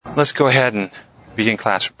Let's go ahead and begin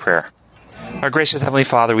class with prayer. Our gracious Heavenly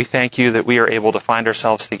Father, we thank you that we are able to find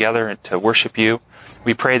ourselves together and to worship you.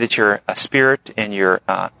 We pray that your Spirit and your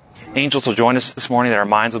angels will join us this morning, that our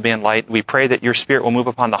minds will be enlightened. We pray that your Spirit will move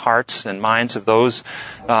upon the hearts and minds of those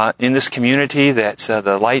in this community, that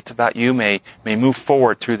the light about you may move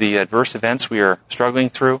forward through the adverse events we are struggling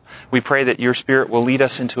through. We pray that your Spirit will lead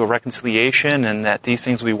us into a reconciliation and that these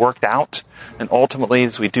things will be worked out. And ultimately,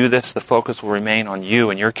 as we do this, the focus will remain on you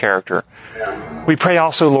and your character. We pray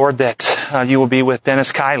also, Lord, that you will be with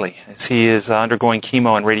Dennis Kiley as he is undergoing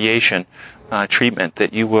chemo and radiation treatment,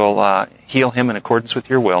 that you will heal him in accordance with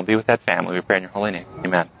your will and be with that family. We pray in your holy name.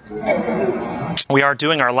 Amen. We are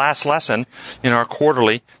doing our last lesson in our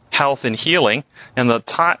quarterly health and healing, and the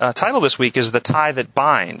title this week is The Tie That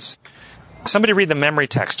Binds. Somebody read the memory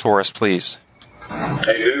text for us, please.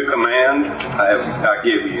 A new command I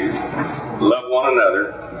give you, love one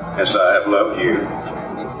another as I have loved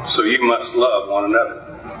you. So you must love one another.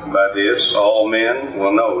 By this all men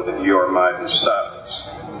will know that you are my disciples,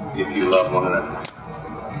 if you love one another.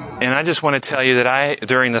 And I just want to tell you that I,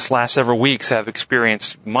 during this last several weeks, have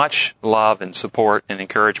experienced much love and support and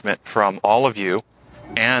encouragement from all of you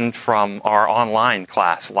and from our online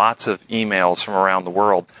class. Lots of emails from around the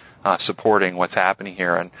world supporting what's happening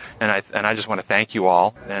here. And I just want to thank you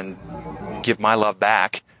all and give my love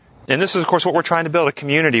back. And this is, of course, what we're trying to build, a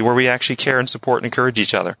community where we actually care and support and encourage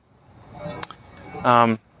each other.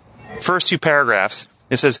 First two paragraphs,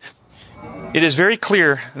 it says, it is very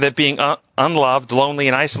clear that being unloved, lonely,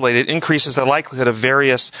 and isolated increases the likelihood of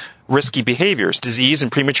various risky behaviors. Disease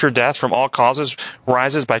and premature death from all causes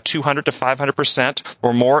rises by 200 to 500%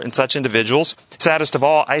 or more in such individuals. Saddest of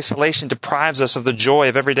all, isolation deprives us of the joy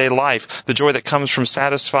of everyday life, the joy that comes from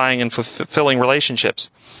satisfying and fulfilling relationships.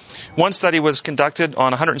 One study was conducted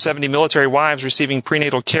on 170 military wives receiving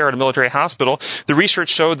prenatal care at a military hospital. The research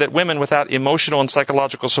showed that women without emotional and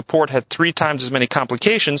psychological support had 3 times as many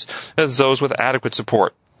complications as those with adequate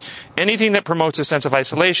support. Anything that promotes a sense of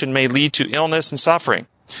isolation may lead to illness and suffering.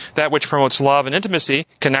 That which promotes love and intimacy,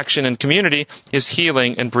 connection and community is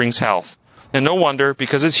healing and brings health. And no wonder,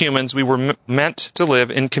 because as humans, we were meant to live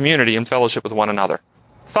in community and fellowship with one another.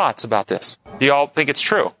 Thoughts about this? Do you all think it's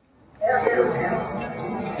true?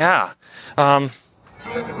 Yeah.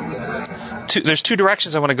 There's 2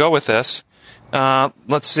 directions I want to go with this.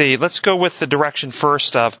 Let's see. Let's go with the direction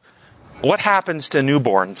first of what happens to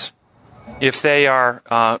newborns if they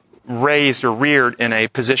are raised or reared in a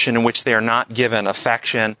position in which they are not given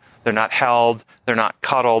affection, they're not held, they're not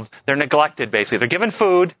cuddled, they're neglected, basically. They're given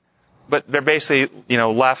food, but they're basically,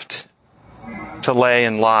 left to lay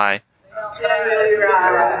and lie.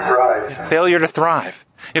 Failure to thrive.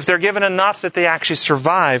 If they're given enough that they actually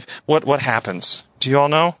survive, what happens? Do you all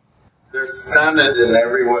know? They're stunted in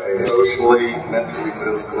every way, socially, mentally,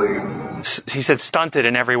 physically. He said stunted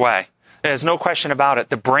in every way. There's no question about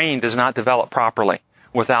it. The brain does not develop properly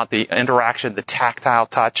without the interaction, the tactile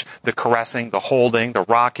touch, the caressing, the holding, the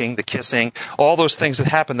rocking, the kissing, all those things that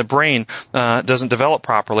happen. The brain doesn't develop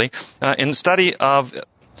properly. In the study of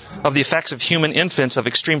the effects of human infants of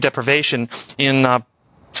extreme deprivation in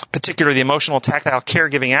particularly the emotional, tactile,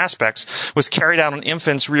 caregiving aspects, was carried out on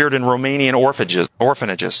infants reared in Romanian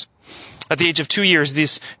orphanages. At the age of 2 years,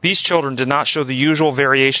 these children did not show the usual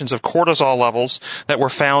variations of cortisol levels that were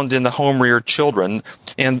found in the home-reared children,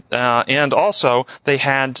 and also they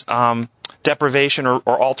had deprivation or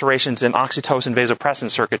alterations in oxytocin vasopressin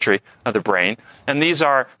circuitry of the brain. And the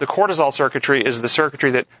cortisol circuitry is the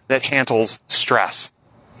circuitry that handles stress.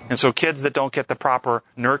 And so kids that don't get the proper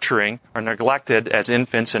nurturing or neglected as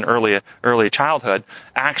infants in early childhood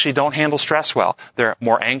actually don't handle stress well. They're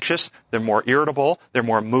more anxious, they're more irritable, they're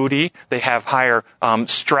more moody, they have higher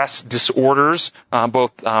stress disorders,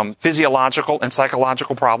 both physiological and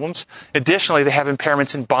psychological problems. Additionally, they have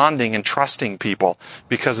impairments in bonding and trusting people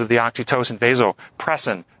because of the oxytocin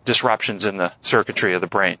vasopressin disruptions in the circuitry of the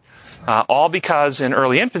brain. All because in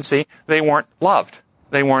early infancy, they weren't loved.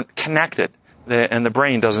 They weren't connected. And the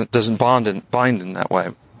brain doesn't bind in that way,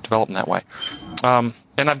 develop in that way. And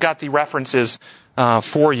I've got the references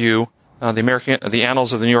for you, the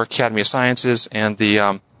Annals of the New York Academy of Sciences, and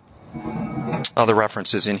the other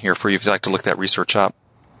references in here for you if you'd like to look that research up.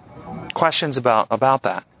 Questions about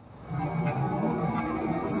that?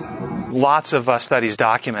 Lots of studies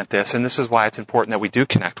document this, and this is why it's important that we do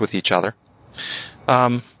connect with each other.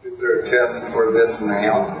 Is there a test for this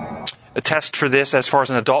now? A test for this as far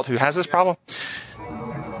as an adult who has this problem?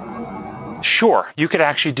 Sure, you could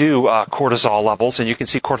actually do cortisol levels, and you can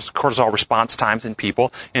see cortisol response times in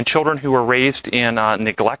people. In children who were raised in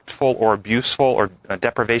neglectful or abuseful or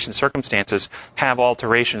deprivation circumstances have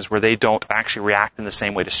alterations where they don't actually react in the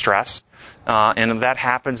same way to stress. And if that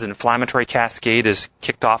happens, an inflammatory cascade is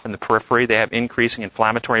kicked off in the periphery. They have increasing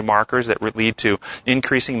inflammatory markers that lead to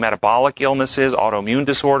increasing metabolic illnesses, autoimmune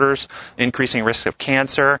disorders, increasing risk of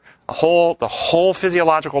cancer. The whole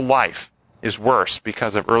physiological life is worse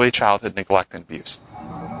because of early childhood neglect and abuse,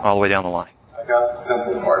 all the way down the line. I got the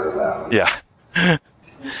simple part of that. Yeah.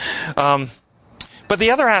 But the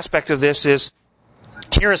other aspect of this is,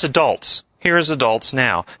 here as adults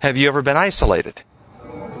now, have you ever been isolated?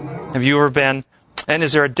 Have you ever been, and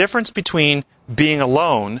is there a difference between being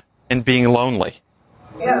alone and being lonely?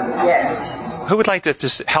 Yeah. Yes. Who would like to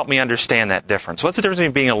just help me understand that difference? What's the difference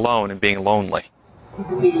between being alone and being lonely? You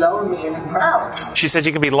can be lonely in a crowd. She said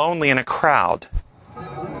you can be lonely in a crowd.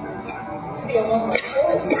 Be alone by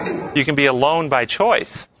choice. You can be alone by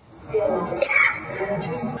choice.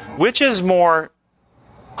 Which is more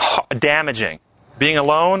damaging, being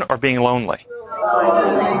alone or being lonely?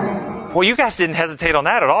 Well, you guys didn't hesitate on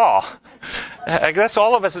that at all. I guess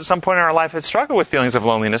all of us at some point in our life have struggled with feelings of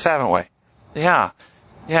loneliness, haven't we? Yeah.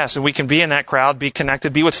 Yeah, so we can be in that crowd, be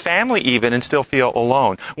connected, be with family even, and still feel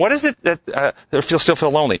alone. What is it that, still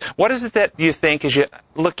feel lonely? What is it that you think, as you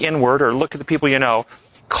look inward or look at the people you know,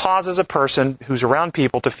 causes a person who's around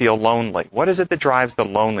people to feel lonely? What is it that drives the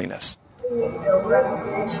loneliness?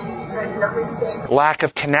 Lack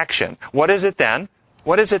of connection. What is it then?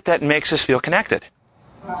 What is it that makes us feel connected?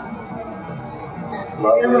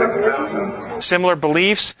 Love and acceptance. Similar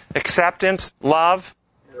beliefs, acceptance, love,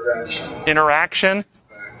 interaction,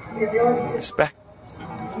 respect,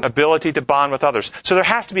 ability to bond with others. So there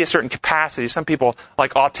has to be a certain capacity. Some people,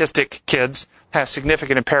 like autistic kids, have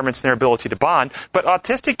significant impairments in their ability to bond. But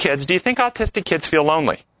autistic kids, do you think autistic kids feel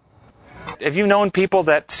lonely? Have you known people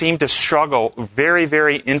that seem to struggle very,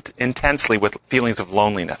 very intensely with feelings of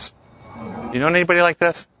loneliness? You know anybody like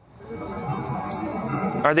this?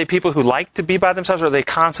 Are they people who like to be by themselves, or are they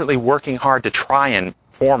constantly working hard to try and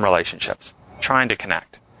form relationships, trying to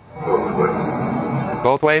connect? Both ways.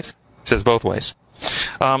 Both ways? It says both ways.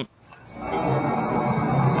 I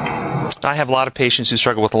have a lot of patients who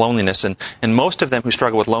struggle with loneliness, and most of them who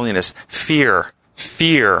struggle with loneliness fear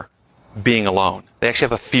being alone. They actually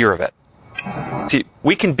have a fear of it. See,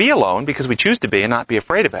 we can be alone because we choose to be and not be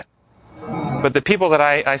afraid of it. But the people that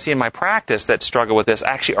I see in my practice that struggle with this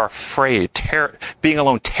actually are afraid. Being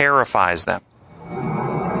alone terrifies them.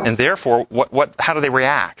 And therefore, how do they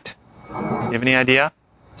react? You have any idea?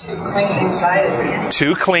 Too clingy.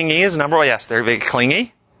 Too clingy is number one. Yes, they're very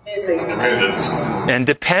clingy. And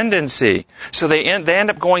dependency. So they end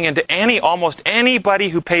up going into almost anybody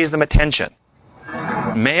who pays them attention.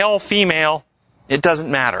 Male, female, it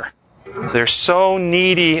doesn't matter. They're so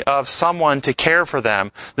needy of someone to care for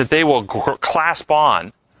them that they will clasp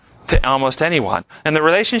on to almost anyone. And the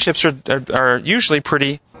relationships are usually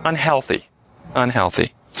pretty unhealthy. Yes?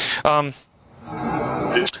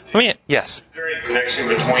 Is there any connection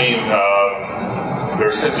between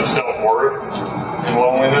their sense of self-worth and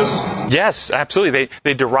loneliness? Yes, absolutely.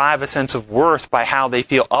 They derive a sense of worth by how they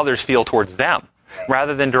feel others feel towards them,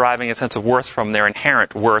 rather than deriving a sense of worth from their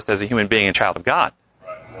inherent worth as a human being and child of God.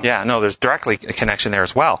 Yeah, no, there's directly a connection there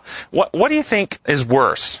as well. What do you think is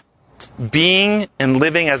worse? Being and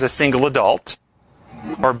living as a single adult,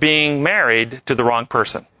 or being married to the wrong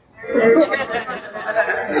person?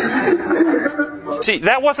 See,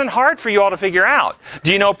 that wasn't hard for you all to figure out.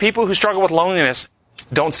 Do you know people who struggle with loneliness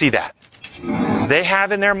don't see that? They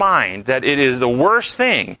have in their mind that it is the worst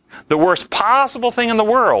thing, the worst possible thing in the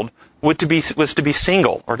world was to be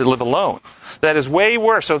single or to live alone. That is way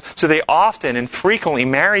worse. So they often and frequently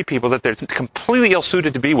marry people that they're completely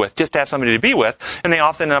ill-suited to be with, just to have somebody to be with, and they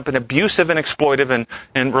often end up in abusive and exploitive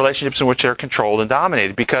and relationships in which they're controlled and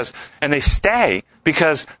dominated and they stay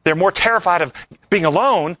because they're more terrified of being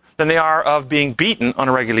alone than they are of being beaten on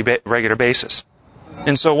a regular basis.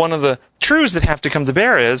 And so one of the truths that have to come to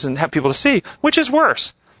bear is, and have people to see, which is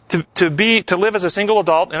worse, to live as a single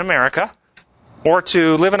adult in America, or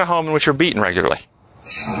to live in a home in which you're beaten regularly.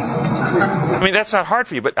 I mean, that's not hard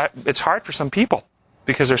for you, but it's hard for some people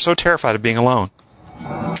because they're so terrified of being alone.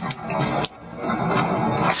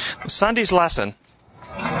 Sunday's lesson,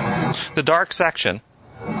 the dark section,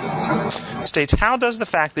 states, how does the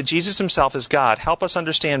fact that Jesus himself is God help us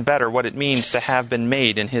understand better what it means to have been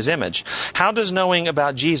made in his image? How does knowing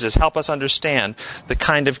about Jesus help us understand the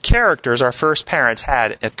kind of characters our first parents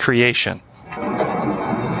had at creation?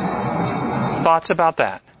 Thoughts about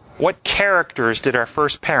that? What characters did our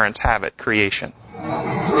first parents have at creation?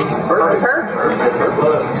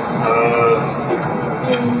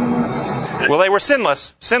 Well, they were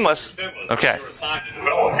sinless. Sinless. Okay. They were assigned to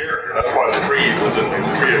develop character. That's why the tree was in the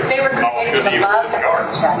tree of They were created to love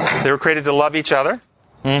each other. They were created to love each other.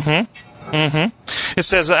 It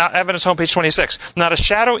says, Adventist Home, page 26, not a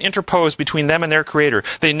shadow interposed between them and their Creator.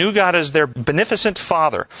 They knew God as their beneficent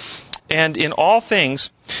Father. And in all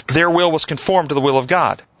things, their will was conformed to the will of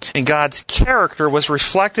God. And God's character was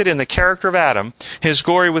reflected in the character of Adam. His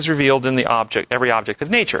glory was revealed in every object of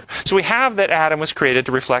nature. So we have that Adam was created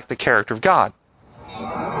to reflect the character of God.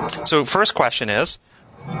 So first question is,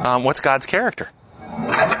 what's God's character?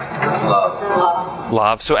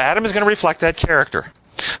 Love. So Adam is going to reflect that character.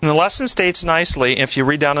 And the lesson states nicely, if you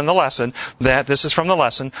read down in the lesson, that this is from the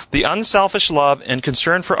lesson, the unselfish love and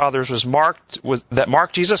concern for others that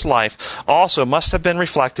marked Jesus' life also must have been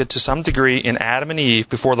reflected to some degree in Adam and Eve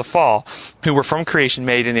before the fall, who were from creation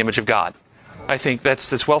made in the image of God. I think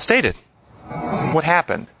that's well stated. What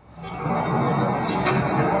happened?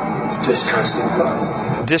 Distrusting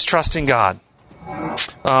God. Distrusting God.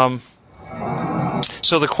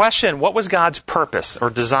 So the question, what was God's purpose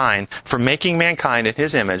or design for making mankind in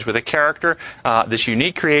His image with a character, this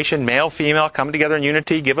unique creation, male, female, come together in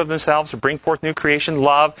unity, give of themselves to bring forth new creation,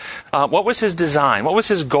 love? What was His design? What was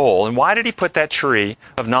His goal? And why did He put that tree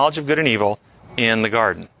of knowledge of good and evil in the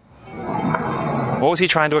garden? What was He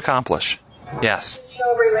trying to accomplish? Yes? To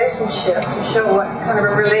show relationship, to show what kind of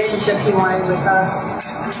a relationship He wanted with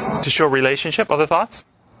us. To show relationship? Other thoughts?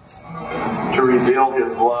 To reveal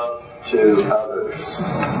His love to others.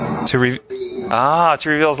 To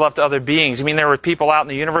reveal His love to other beings. You mean there were people out in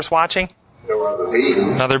the universe watching? There were other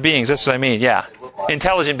beings. Other beings, that's what I mean, yeah.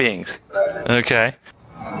 Intelligent beings. Okay.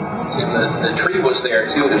 The tree was there,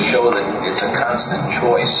 too, to show that it's a constant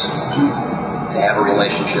choice to have a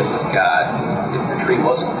relationship with God. If the tree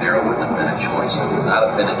wasn't there, it wouldn't have been a choice. It would not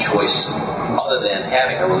have been a choice other than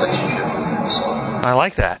having a relationship with Him. So, I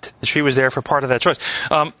like that. The tree was there for part of that choice.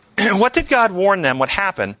 What did God warn them would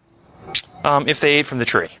happen if they ate from the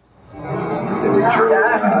tree?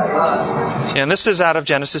 And this is out of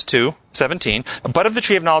Genesis 2:17. But of the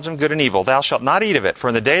tree of knowledge of good and evil, thou shalt not eat of it, for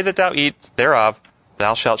in the day that thou eat thereof,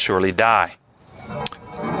 thou shalt surely die.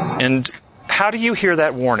 And how do you hear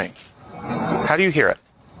that warning? How do you hear it?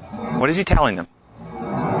 What is He telling them?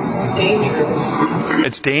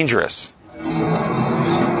 It's dangerous.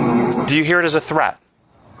 Do you hear it as a threat?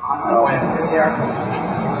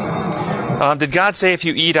 Did God say, if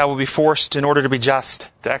you eat, I will be forced, in order to be just,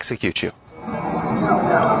 to execute you?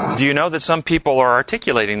 Do you know that some people are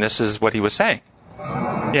articulating this as what He was saying?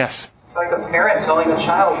 Yes. It's like a parent telling a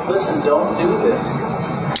child, listen, don't do this.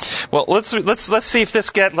 Well, let's see if this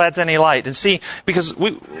adds any light, and see, because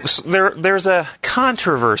there's a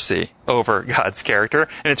controversy over God's character,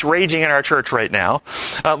 and it's raging in our church right now.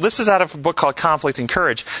 This is out of a book called Conflict and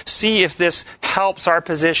Courage. See if this helps our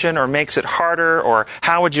position or makes it harder, or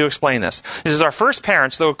how would you explain this? This is, our first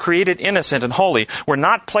parents, though created innocent and holy, were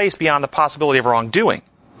not placed beyond the possibility of wrongdoing.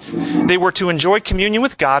 They were to enjoy communion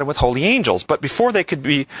with God and with holy angels, but before they could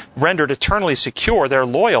be rendered eternally secure, their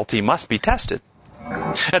loyalty must be tested.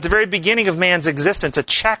 At the very beginning of man's existence, a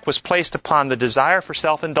check was placed upon the desire for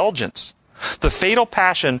self-indulgence, the fatal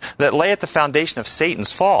passion that lay at the foundation of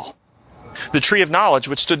Satan's fall. The tree of knowledge,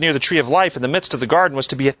 which stood near the tree of life in the midst of the garden, was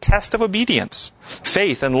to be a test of obedience,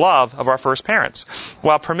 faith, and love of our first parents.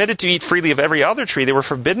 While permitted to eat freely of every other tree, they were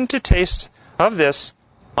forbidden to taste of this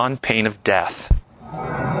on pain of death.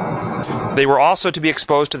 They were also to be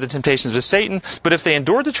exposed to the temptations of Satan, but if they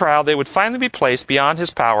endured the trial, they would finally be placed beyond his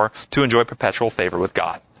power to enjoy perpetual favor with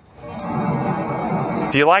God.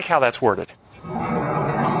 Do you like how that's worded? It's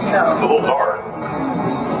a little dark.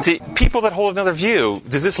 See, people that hold another view,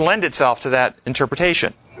 does this lend itself to that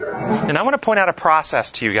interpretation? And I want to point out a process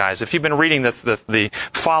to you guys. If you've been reading the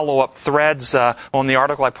follow-up threads on the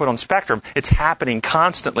article I put on Spectrum, it's happening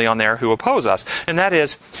constantly on there who oppose us. And that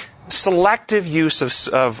is selective use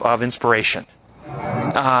of inspiration.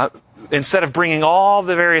 Instead of bringing all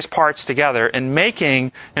the various parts together and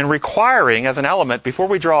making and requiring as an element, before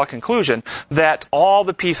we draw a conclusion, that all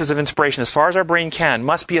the pieces of inspiration, as far as our brain can,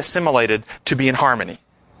 must be assimilated to be in harmony.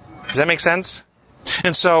 Does that make sense?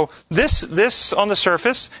 And so this on the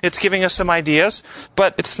surface, it's giving us some ideas,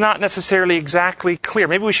 but it's not necessarily exactly clear.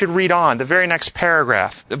 Maybe we should read on the very next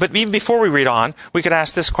paragraph. But even before we read on, we could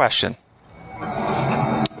ask this question.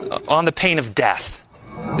 On the pain of death,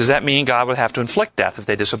 does that mean God would have to inflict death if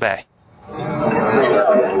they disobey?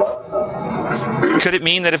 Could it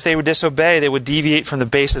mean that if they would disobey, they would deviate from the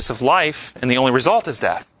basis of life, and the only result is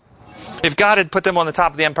death? If God had put them on the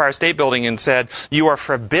top of the Empire State Building and said, you are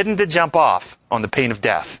forbidden to jump off on the pain of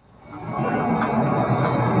death,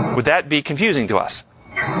 Would that be confusing to us?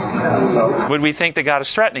 Would we think that God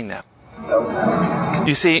is threatening them?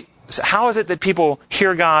 You see, how is it that people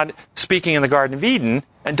hear God speaking in the Garden of Eden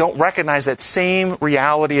and don't recognize that same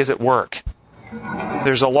reality is at work?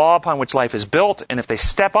 There's a law upon which life is built, and if they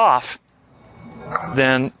step off,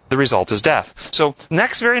 then the result is death. So,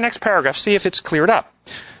 very next paragraph, see if it's cleared up.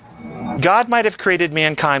 God might have created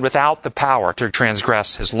mankind without the power to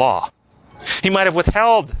transgress his law. He might have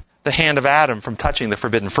withheld the hand of Adam from touching the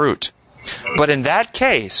forbidden fruit. But in that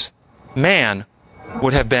case, man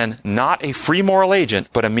would have been not a free moral agent,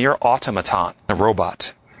 but a mere automaton, a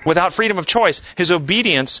robot. Without freedom of choice, his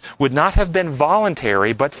obedience would not have been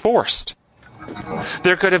voluntary, but forced.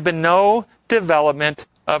 There could have been no development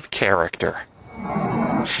of character.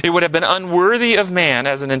 It would have been unworthy of man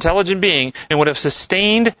as an intelligent being and would have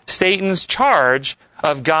sustained Satan's charge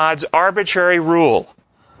of God's arbitrary rule.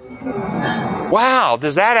 Wow,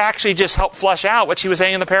 does that actually just help flush out what she was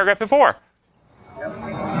saying in the paragraph before? In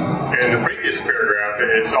the previous paragraph,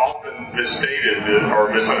 it's often misstated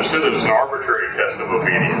or misunderstood that it's an arbitrary test of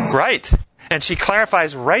obedience. Right. And she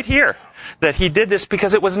clarifies right here that he did this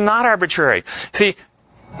because it was not arbitrary. See,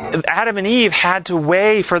 Adam and Eve had to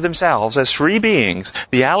weigh for themselves as free beings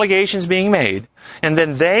the allegations being made, and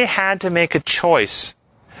then they had to make a choice.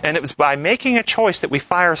 And it was by making a choice that we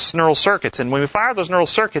fire neural circuits. And when we fire those neural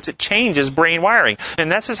circuits, it changes brain wiring.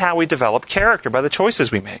 And this is how we develop character, by the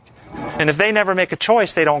choices we make. And if they never make a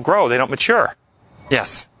choice, they don't grow, they don't mature.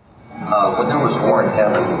 Yes? When there was war in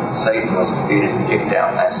heaven, Satan was defeated and kicked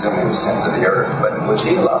out, and I assume he was sent to the earth. But was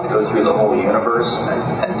he allowed to go through the whole universe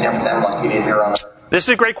and tempt them like he did here on earth? This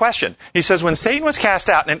is a great question. He says when Satan was cast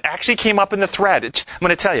out, and it actually came up in the thread, I'm going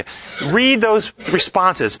to tell you, read those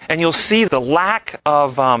responses, and you'll see the lack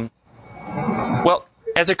of,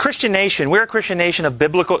 as a Christian nation, we're a Christian nation of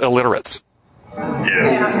biblical illiterates.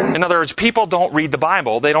 Yeah. In other words, people don't read the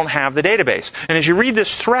Bible. They don't have the database. And as you read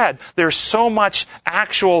this thread, there's so much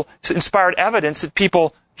actual inspired evidence that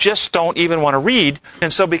people just don't even want to read.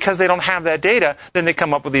 And so because they don't have that data, then they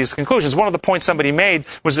come up with these conclusions. One of the points somebody made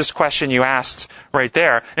was this question you asked right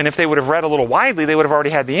there. And if they would have read a little widely, they would have already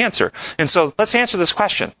had the answer. And so let's answer this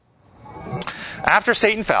question. After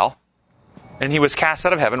Satan fell, and he was cast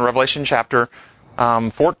out of heaven, Revelation chapter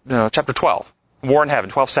 12, war in heaven,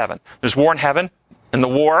 12:7. There's war in heaven, and the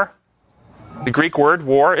war, the Greek word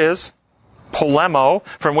war is polemo,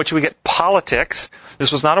 from which we get politics.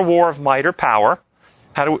 This was not a war of might or power.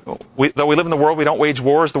 Though we live in the world, we don't wage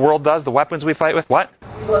wars. The world does. The weapons we fight with, what?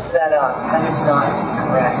 Look that up. That is not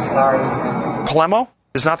correct. Sorry. Polemo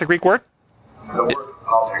is not the Greek word? The word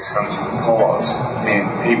politics comes from polos, meaning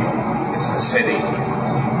people. It's a city.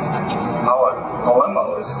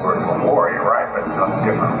 Polemo is the word for war, you're right, but it's a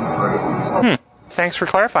different word. Thanks for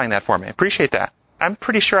clarifying that for me. I appreciate that. I'm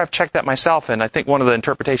pretty sure I've checked that myself, and I think one of the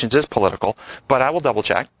interpretations is political, but I will double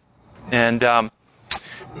check. And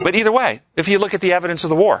but either way, if you look at the evidence of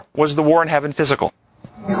the war, was the war in heaven physical?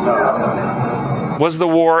 Was the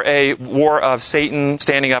war a war of Satan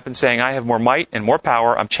standing up and saying, I have more might and more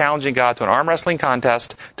power, I'm challenging God to an arm wrestling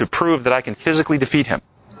contest to prove that I can physically defeat him?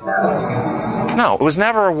 No, it was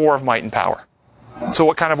never a war of might and power. So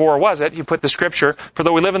what kind of war was it? You put the scripture, for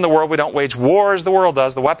though we live in the world, we don't wage war as the world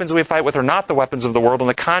does. The weapons we fight with are not the weapons of the world. On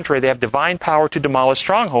the contrary, they have divine power to demolish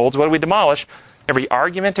strongholds. What do we demolish? Every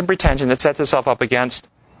argument and pretension that sets itself up against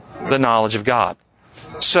the knowledge of God.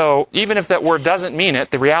 So even if that word doesn't mean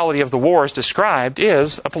it, the reality of the war as described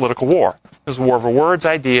is a political war. It was a war over words,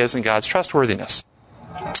 ideas, and God's trustworthiness.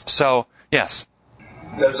 So, yes?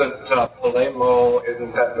 Doesn't polemo,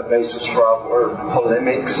 isn't that the basis for our word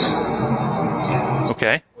polemics?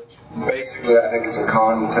 Okay. Which basically I think is a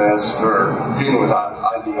contest or dealing with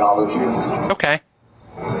ideology. Okay.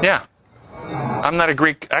 Yeah. I'm not a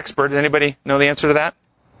Greek expert. Does anybody know the answer to that?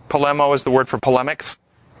 Polemo is the word for polemics,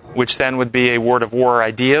 which then would be a word of war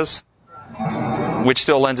ideas, which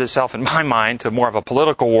still lends itself, in my mind, to more of a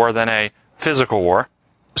political war than a physical war.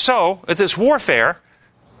 So, at this warfare,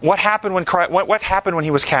 what happened when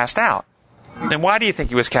he was cast out? And why do you think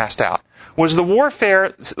he was cast out? Was the warfare,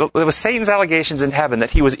 it was Satan's allegations in heaven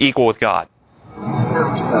that he was equal with God?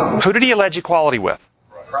 Who did he allege equality with?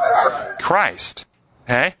 Christ.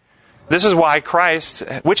 Okay? This is why Christ,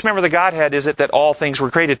 which member of the Godhead is it that all things were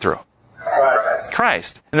created through?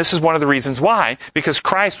 Christ. And this is one of the reasons why, because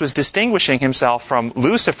Christ was distinguishing himself from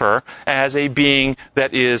Lucifer as a being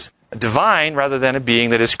that is divine rather than a being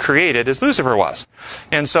that is created as Lucifer was.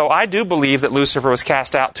 And so I do believe that Lucifer was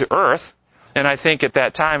cast out to earth, and I think at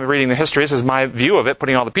that time, reading the history, this is my view of it,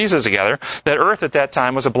 putting all the pieces together, that earth at that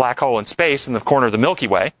time was a black hole in space in the corner of the Milky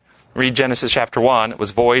Way, Read Genesis chapter 1. It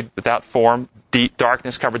was void, without form. Deep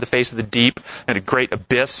darkness covered the face of the deep, and a great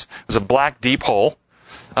abyss. It was a black, deep hole.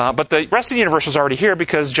 But the rest of the universe was already here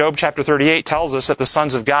because Job chapter 38 tells us that the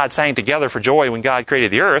sons of God sang together for joy when God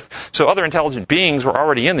created the earth. So other intelligent beings were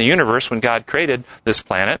already in the universe when God created this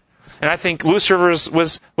planet. And I think Lucifer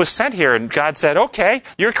was sent here, and God said, okay,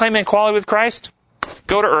 you're claiming equality with Christ?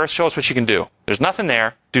 Go to earth, show us what you can do. There's nothing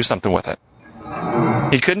there. Do something with it.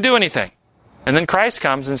 He couldn't do anything. And then Christ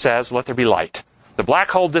comes and says, let there be light. The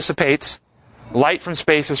black hole dissipates. Light from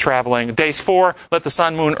space is traveling. Days 4, let the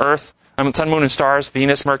sun, moon, and stars,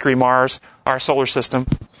 Venus, Mercury, Mars, our solar system,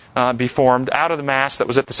 be formed out of the mass that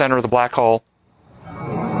was at the center of the black hole.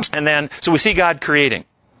 And then, so we see God creating.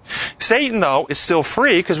 Satan, though, is still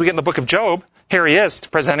free because we get in the book of Job. Here he is,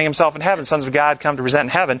 presenting himself in heaven. Sons of God come to present in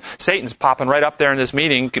heaven. Satan's popping right up there in this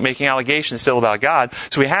meeting, making allegations still about God.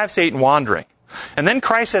 So we have Satan wandering. And then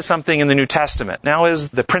Christ says something in the New Testament. Now is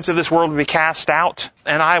the prince of this world will be cast out,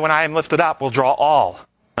 and I, when I am lifted up, will draw all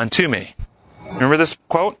unto me. Remember this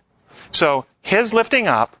quote? So his lifting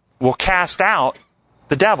up will cast out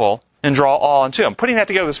the devil and draw all unto him. Putting that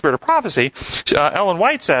together with the spirit of prophecy, Ellen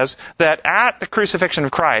White says that at the crucifixion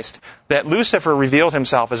of Christ, that Lucifer revealed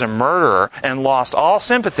himself as a murderer and lost all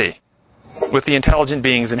sympathy with the intelligent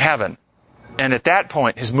beings in heaven. And at that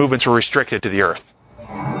point, his movements were restricted to the earth.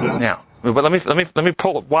 Now, but let me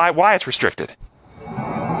pull why it's restricted.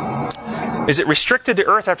 Is it restricted to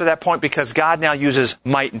earth after that point because God now uses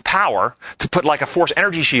might and power to put like a force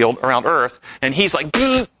energy shield around earth, and he's like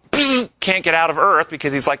can't get out of earth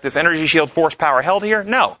because he's like this energy shield force power held here?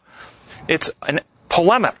 No. It's a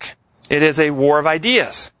polemic. It is a war of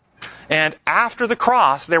ideas. And after the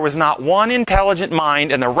cross, there was not one intelligent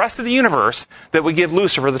mind in the rest of the universe that would give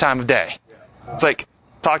Lucifer the time of day. It's like,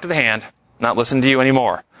 talk to the hand, not listen to you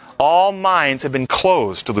anymore. All minds have been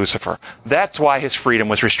closed to Lucifer. That's why his freedom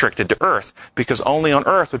was restricted to earth, because only on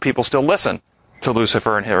earth would people still listen to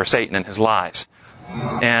Lucifer or Satan and his lies.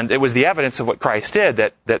 And it was the evidence of what Christ did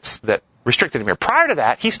that restricted him here. Prior to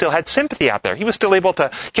that, he still had sympathy out there. He was still able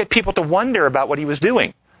to get people to wonder about what he was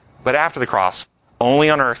doing. But after the cross, only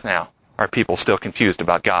on earth now are people still confused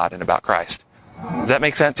about God and about Christ. Does that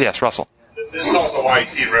make sense? Yes, Russell. This is also why you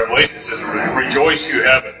see in Revelation it says, rejoice you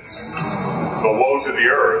heavens, but woe to the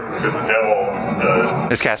earth, because the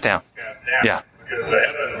devil is cast down. Yeah. Because the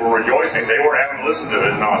heavens were rejoicing. They weren't having to listen to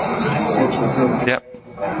his nonsense anymore. Yep.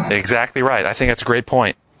 Exactly right. I think that's a great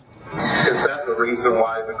point. Is that the reason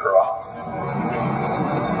why the cross?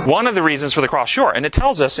 One of the reasons for the cross, sure. And it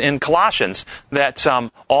tells us in Colossians that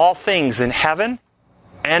all things in heaven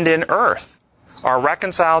and in earth are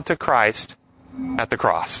reconciled to Christ at the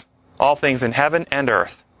cross. All things in heaven and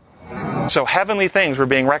earth. So heavenly things were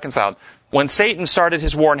being reconciled. When Satan started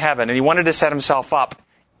his war in heaven and he wanted to set himself up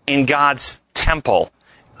in God's temple,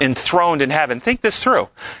 enthroned in heaven, think this through.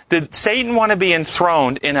 Did Satan want to be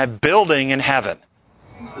enthroned in a building in heaven?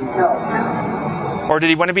 No. Or did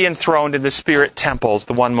he want to be enthroned in the spirit temples,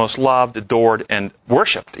 the one most loved, adored, and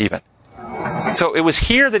worshipped even? So it was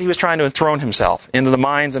here that he was trying to enthrone himself into the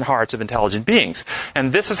minds and hearts of intelligent beings.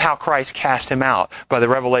 And this is how Christ cast him out, by the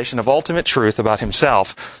revelation of ultimate truth about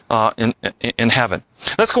himself in heaven.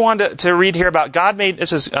 Let's go on to read here about God made,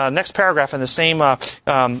 this is next paragraph in the same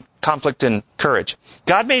conflict and courage.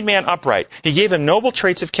 God made man upright. He gave him noble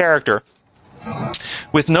traits of character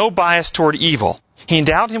with no bias toward evil. He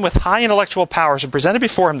endowed him with high intellectual powers and presented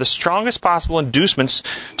before him the strongest possible inducements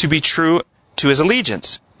to be true to his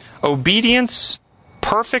allegiance. Obedience,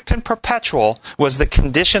 perfect and perpetual, was the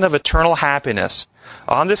condition of eternal happiness.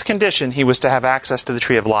 On this condition, he was to have access to the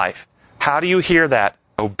tree of life. How do you hear that?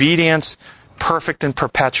 Obedience, perfect and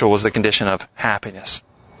perpetual, was the condition of happiness.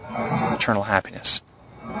 Eternal happiness.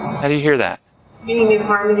 How do you hear that? Being in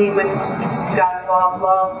harmony with God's law of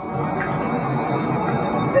love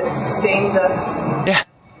that sustains us,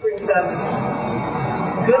 brings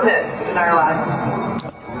us goodness in our lives.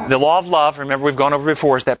 The law of love, remember we've gone over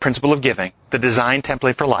before, is that principle of giving, the design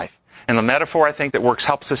template for life. And the metaphor I think that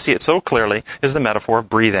helps us see it so clearly is the metaphor of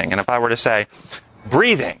breathing. And if I were to say,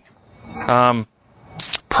 breathing,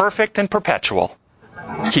 perfect and perpetual,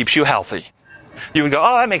 keeps you healthy, you would go,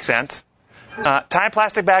 oh, that makes sense. Tie a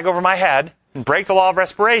plastic bag over my head and break the law of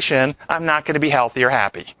respiration, I'm not going to be healthy or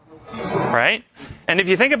happy. Right? And if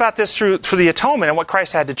you think about this through the atonement and what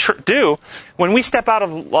Christ had to do, when we step out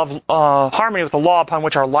of harmony with the law upon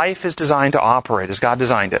which our life is designed to operate, as God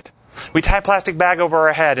designed it, we tie a plastic bag over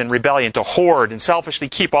our head in rebellion to hoard and selfishly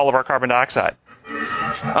keep all of our carbon dioxide.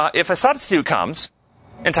 If a substitute comes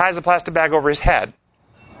and ties a plastic bag over his head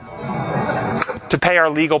to pay our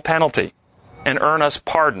legal penalty and earn us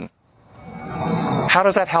pardon, how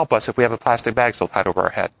does that help us if we have a plastic bag still tied over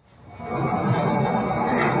our head?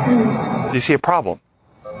 Do you see a problem?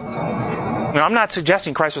 Now, I'm not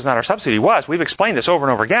suggesting Christ was not our substitute. He was. We've explained this over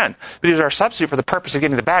and over again. But he was our substitute for the purpose of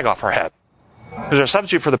getting the bag off our head. He was our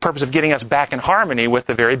substitute for the purpose of getting us back in harmony with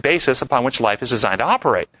the very basis upon which life is designed to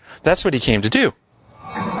operate. That's what he came to do.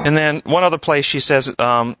 And then one other place she says,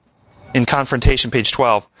 in Confrontation, page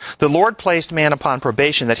 12, the Lord placed man upon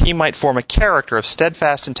probation that he might form a character of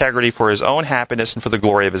steadfast integrity for his own happiness and for the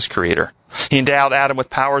glory of his Creator. He endowed Adam with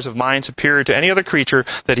powers of mind superior to any other creature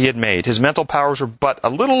that he had made. His mental powers were but a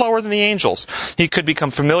little lower than the angels. He could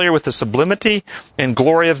become familiar with the sublimity and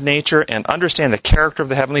glory of nature and understand the character of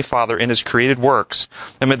the Heavenly Father in his created works.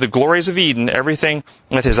 Amid the glories of Eden, everything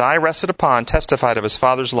that his eye rested upon testified of his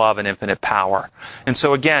Father's love and infinite power. And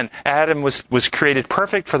so again, Adam was created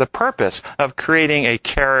perfect for the purpose of creating a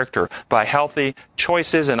character by healthy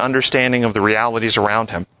choices and understanding of the realities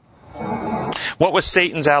around him. What was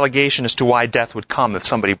Satan's allegation as to why death would come if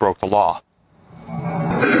somebody broke the law?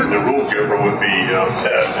 The rule giver would be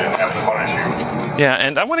upset and have to punish you. Yeah,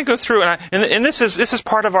 and I want to go through, and this is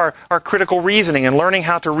part of our critical reasoning and learning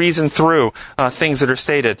how to reason through things that are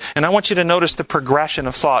stated. And I want you to notice the progression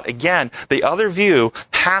of thought. Again, the other view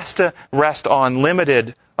has to rest on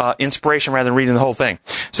limited inspiration rather than reading the whole thing.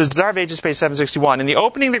 So Desire of Ages, page 761. In the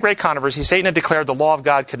opening of the Great Controversy, Satan had declared the law of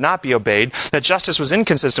God could not be obeyed, that justice was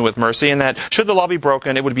inconsistent with mercy, and that should the law be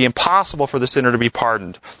broken, it would be impossible for the sinner to be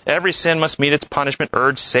pardoned. Every sin must meet its punishment,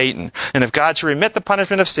 urged Satan. And if God should remit the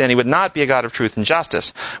punishment of sin, he would not be a God of truth and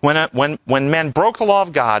justice. When man broke the law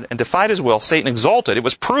of God and defied his will, Satan exulted. It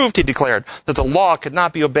was proved, he declared, that the law could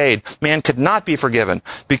not be obeyed. Man could not be forgiven.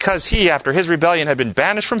 Because he, after his rebellion, had been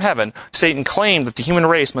banished from heaven, Satan claimed that the human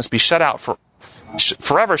race must be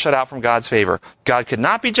forever shut out from God's favor. God could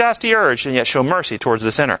not be just, he urged, and yet show mercy towards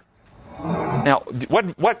the sinner. Now,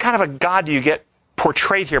 what kind of a God do you get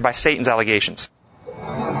portrayed here by Satan's allegations?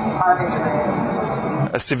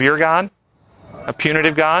 A severe God? A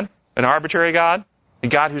punitive God? An arbitrary God? A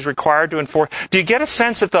God who's required to enforce? Do you get a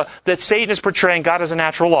sense that Satan is portraying God as a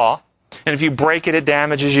natural law? And if you break it, it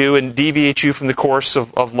damages you and deviates you from the course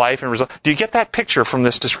of life and result. Do you get that picture from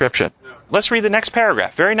this description? Let's read the next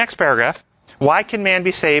paragraph. Very next paragraph. Why can man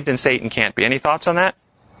be saved and Satan can't be? Any thoughts on that?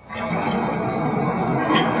 I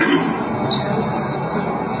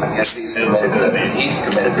guess he's committed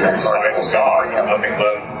to unpardonable sin. Nothing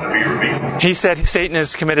left to be revealed. He said Satan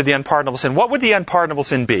has committed the unpardonable sin. What would the unpardonable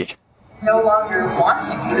sin be? No longer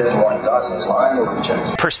wanting. He doesn't want God in his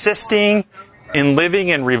life. Persisting in living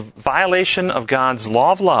in violation of God's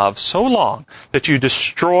law of love so long that you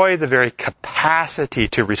destroy the very capacity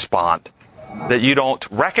to respond. That you don't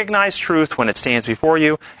recognize truth when it stands before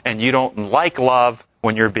you, and you don't like love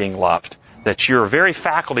when you're being loved. That your very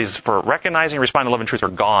faculties for recognizing and responding to love and truth are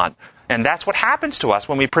gone. And that's what happens to us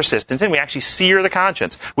when we persist in sin. We actually sear the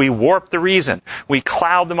conscience. We warp the reason. We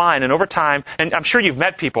cloud the mind. And over time, and I'm sure you've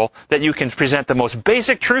met people that you can present the most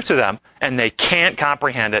basic truth to them, and they can't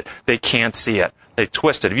comprehend it. They can't see it. They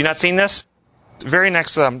twist it. Have you not seen this? Very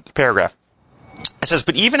next paragraph. It says,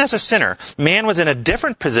 but even as a sinner, man was in a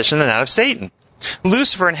different position than that of Satan.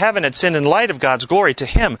 Lucifer in heaven had sinned in light of God's glory. To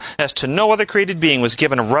him, as to no other created being, was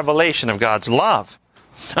given a revelation of God's love.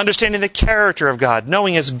 Understanding the character of God,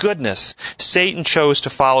 knowing his goodness, Satan chose to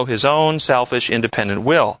follow his own selfish, independent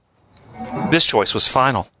will. This choice was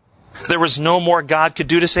final. There was no more God could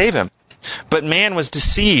do to save him. But man was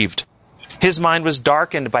deceived. His mind was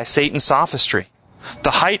darkened by Satan's sophistry.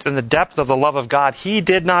 The height and the depth of the love of God he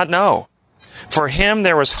did not know. For him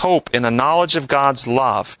there was hope in the knowledge of God's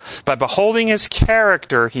love. By beholding his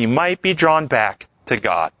character, he might be drawn back to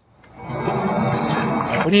God.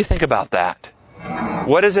 What do you think about that?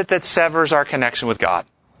 What is it that severs our connection with God?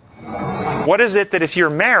 What is it that if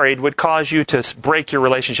you're married would cause you to break your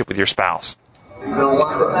relationship with your spouse?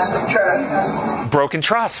 Broken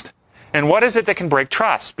trust. And what is it that can break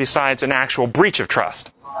trust besides an actual breach of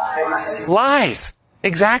trust? Lies.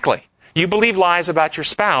 Exactly. You believe lies about your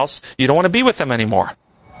spouse, you don't want to be with them anymore.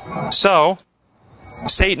 So,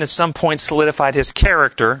 Satan at some point solidified his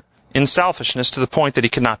character in selfishness to the point that he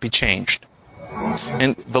could not be changed.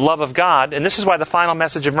 And the love of God, and this is why the final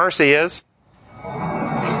message of mercy is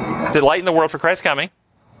to lighten the world for Christ's coming.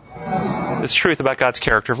 It's truth about God's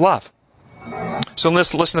character of love. So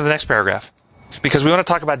let's listen to the next paragraph. Because we want to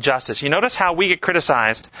talk about justice. You notice how we get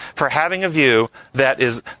criticized for having a view that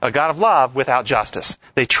is a God of love without justice.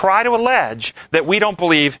 They try to allege that we don't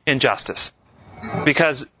believe in justice.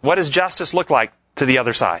 Because what does justice look like to the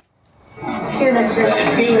other side?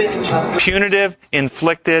 Punitive,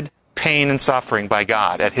 inflicted pain and suffering by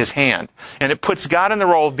God at his hand. And it puts God in the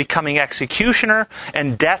role of becoming executioner,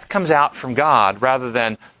 and death comes out from God rather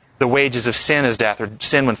than the wages of sin is death, or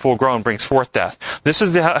sin when full grown brings forth death. This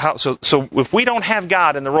is so if we don't have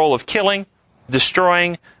God in the role of killing,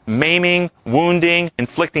 destroying, maiming, wounding,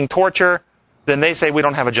 inflicting torture, then they say we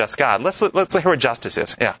don't have a just God. Let's hear what justice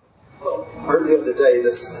is. Yeah. Well, I heard the other day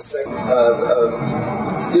this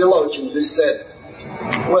theologian who said,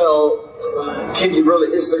 well,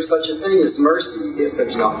 is there such a thing as mercy if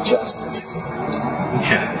there's not justice?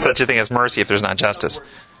 Yeah, such a thing as mercy if there's not justice.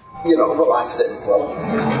 I said,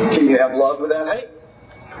 can you have love without hate?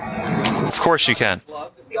 Of course you can.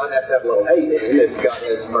 God have to have a little hate in it if God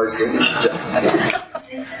has mercy and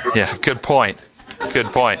justice. Yeah, good point. Good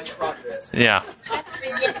point. Yeah.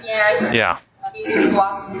 Yeah.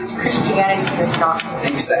 Christianity does not.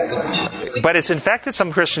 Exactly. But it's infected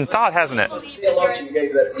some Christian thought, hasn't it? We believe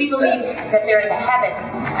that there is a heaven,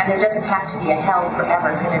 and there doesn't have to be a hell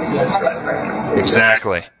forever for there to be a heaven forever.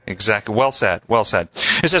 Exactly. Well said.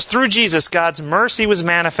 It says, through Jesus, God's mercy was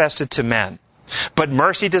manifested to men. But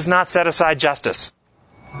mercy does not set aside justice.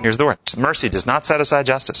 Here's the word. Mercy does not set aside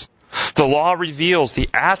justice. The law reveals the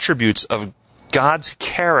attributes of God's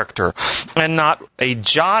character, and not a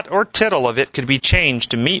jot or tittle of it could be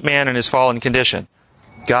changed to meet man in his fallen condition.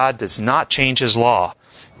 God does not change his law,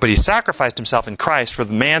 but he sacrificed himself in Christ for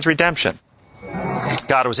the man's redemption.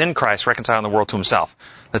 God was in Christ reconciling the world to himself.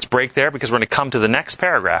 Let's break there because we're going to come to the next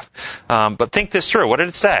paragraph. But think this through. What did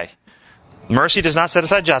it say? Mercy does not set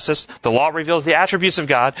aside justice. The law reveals the attributes of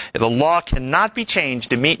God. The law cannot be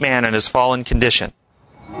changed to meet man in his fallen condition.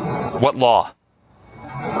 What law?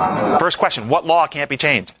 First question, what law can't be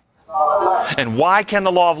changed? And why can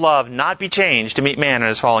the law of love not be changed to meet man in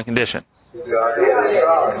his fallen condition?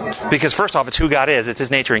 Because first off, it's who God is. It's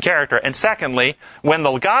his nature and character. And secondly, when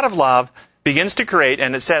the God of love begins to create,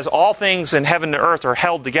 and it says all things in heaven and earth are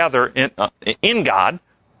held together in God,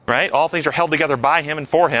 right? All things are held together by him and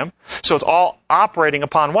for him. So it's all operating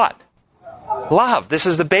upon what? Love. This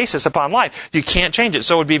is the basis upon life. You can't change it.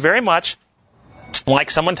 So it would be very much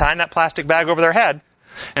like someone tying that plastic bag over their head.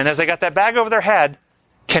 And as they got that bag over their head,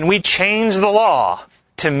 can we change the law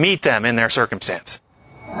to meet them in their circumstance?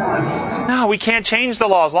 No, we can't change the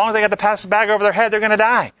law. As long as they got the plastic bag over their head, they're going to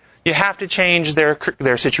die. You have to change their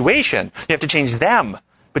situation. You have to change them,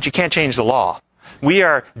 but you can't change the law. We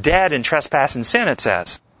are dead in trespass and sin, it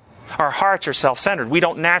says. Our hearts are self-centered. We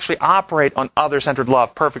don't naturally operate on other-centered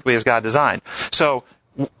love perfectly as God designed. So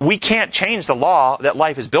we can't change the law that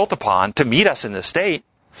life is built upon to meet us in this state.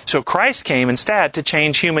 So Christ came instead to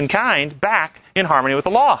change humankind back in harmony with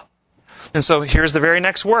the law. And so here's the very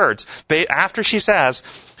next words. After she says,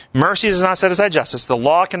 mercy does not set aside justice, the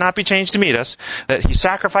law cannot be changed to meet us, that he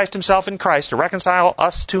sacrificed himself in Christ to reconcile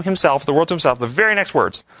us to himself, the world to himself, the very next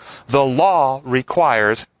words. The law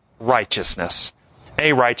requires righteousness,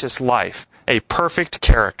 a righteous life, a perfect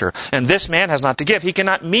character. And this man has not to give. He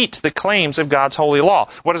cannot meet the claims of God's holy law.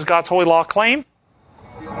 What does God's holy law claim?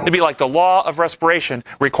 It'd be like the law of respiration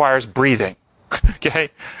requires breathing.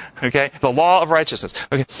 Okay? The law of righteousness.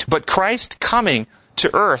 Okay. But Christ coming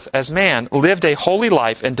to earth as man lived a holy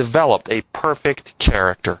life and developed a perfect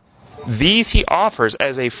character. These he offers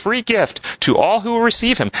as a free gift to all who will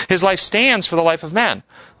receive him. His life stands for the life of men.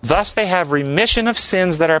 Thus they have remission of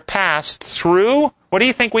sins that are passed through. What do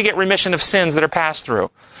you think we get remission of sins that are passed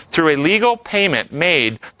through? Through a legal payment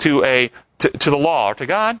made to the law or to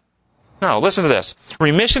God? No, listen to this.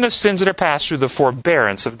 Remission of sins that are passed through the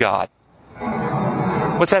forbearance of God.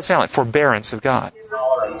 What's that sound like? Forbearance of God.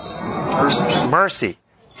 Mercy.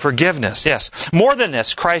 Forgiveness, yes. More than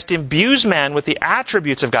this, Christ imbues man with the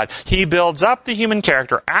attributes of God. He builds up the human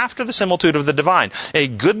character after the similitude of the divine, a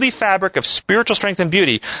goodly fabric of spiritual strength and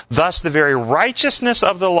beauty. Thus, the very righteousness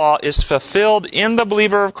of the law is fulfilled in the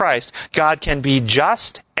believer of Christ. God can be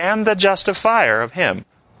just and the justifier of him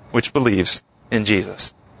which believes in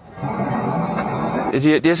Jesus.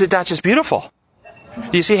 Is it not just beautiful?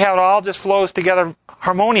 Do you see how it all just flows together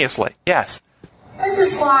harmoniously? Yes. This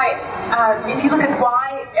is why, if you look at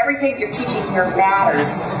why everything you're teaching here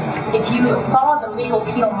matters, if you follow the legal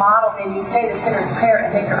penal model, then you say the sinner's prayer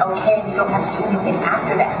and then you're okay and you don't have to do anything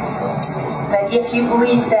after that. But if you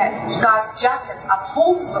believe that God's justice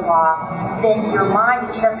upholds the law, then your mind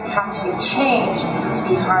and character have to be changed to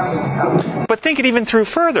be harmony with God. But think it even through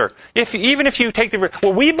further. Even if you take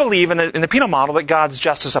we believe in the penal model that God's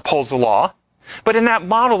justice upholds the law. But in that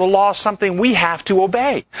model, the law is something we have to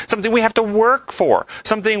obey, something we have to work for,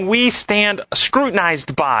 something we stand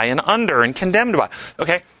scrutinized by and under and condemned by.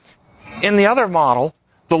 Okay? In the other model,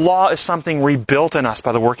 the law is something rebuilt in us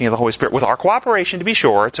by the working of the Holy Spirit. With our cooperation, to be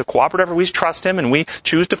sure, it's a cooperative effort. We trust him and we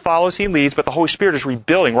choose to follow as he leads, but the Holy Spirit is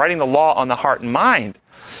rebuilding, writing the law on the heart and mind.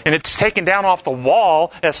 And it's taken down off the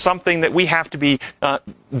wall as something that we have to be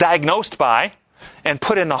diagnosed by, and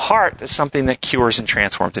put in the heart as something that cures and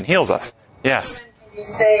transforms and heals us. Yes? You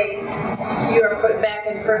say you are put back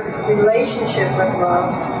in perfect relationship with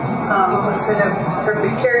love, instead of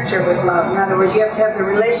perfect character with love. In other words, you have to have the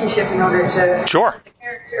relationship in order to... Sure.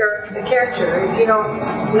 The character. If you don't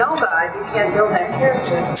know God, you can't build that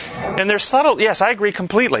character. And there's subtle... Yes, I agree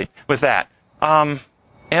completely with that. And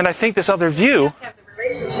I think this other view... You have to have the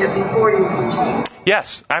relationship before you can change.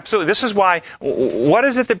 Yes, absolutely. This is why... What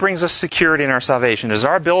is it that brings us security in our salvation? Is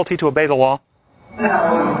our ability to obey the law?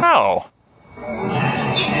 No.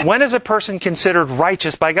 When is a person considered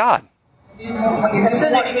righteous by God? As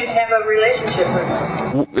soon as you have a relationship with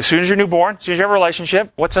Him. As soon as you're newborn, as soon as you have a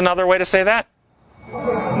relationship. What's another way to say that?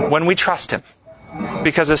 When we trust Him.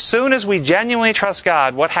 Because as soon as we genuinely trust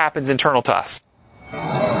God, what happens internal to us?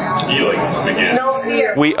 Healing. No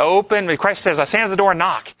fear. We open, Christ says, I stand at the door and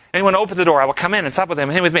knock. Anyone opens the door, I will come in and sup with them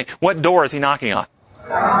and him with me. What door is He knocking on?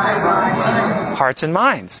 Hearts and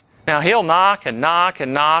minds. Now, He'll knock and knock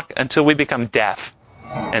and knock until we become deaf.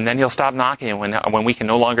 And then He'll stop knocking when we can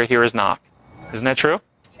no longer hear His knock. Isn't that true?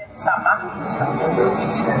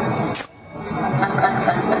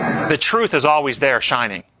 The truth is always there,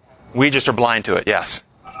 shining. We just are blind to it, yes.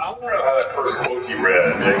 I want to know how that first quote you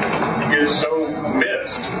read is so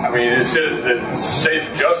missed. I mean, it says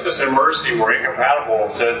that justice and mercy were incompatible,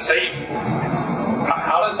 said Satan.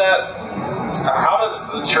 How does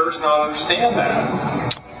the church not understand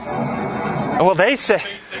that? Well, they say...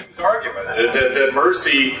 argument that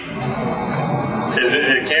mercy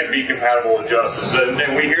it can't be compatible with justice,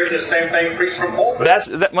 and we hear the same thing preached from pulpit.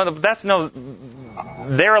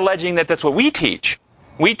 They're alleging that that's what we teach.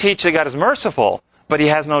 We teach that God is merciful, but He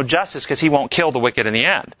has no justice because He won't kill the wicked in the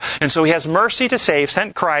end. And so He has mercy to save,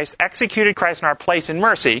 sent Christ, executed Christ in our place in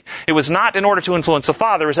mercy. It was not in order to influence the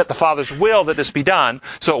Father, it was at the Father's will that this be done.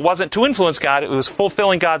 So it wasn't to influence God, it was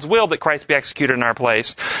fulfilling God's will that Christ be executed in our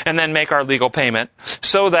place, and then make our legal payment,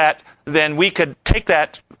 so that then we could take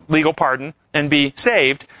that legal pardon and be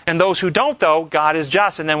saved. And those who don't, though, God is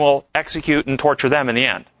just, and then will execute and torture them in the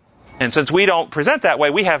end. And since we don't present that way,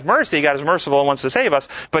 we have mercy. God is merciful and wants to save us,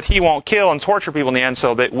 but He won't kill and torture people in the end,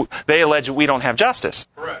 so that they allege that we don't have justice.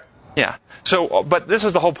 Correct. Yeah. So, but this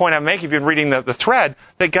is the whole point I'm making if you're reading the thread,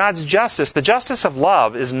 that God's justice, the justice of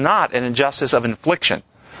love, is not an injustice of infliction.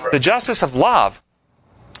 Right. The justice of love,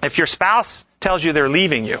 if your spouse tells you they're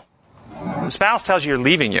leaving you, the spouse tells you you're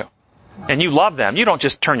leaving you, and you love them, you don't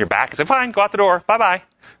just turn your back and say, fine, go out the door, bye-bye.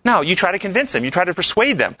 No, you try to convince them. You try to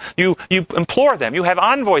persuade them. You implore them. You have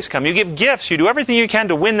envoys come. You give gifts. You do everything you can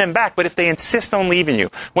to win them back. But if they insist on leaving you,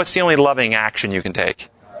 what's the only loving action you can take?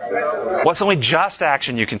 What's the only just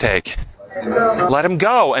action you can take? Let them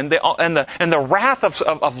go. And the wrath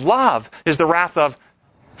of love is the wrath of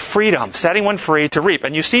freedom, setting one free to reap.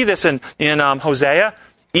 And you see this in Hosea.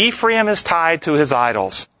 Ephraim is tied to his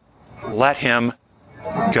idols. Let him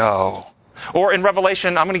go. Or in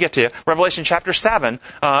Revelation, I'm going to get to you, Revelation chapter 7,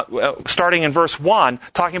 starting in verse 1,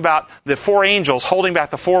 talking about the four angels holding back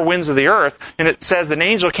the four winds of the earth. And it says an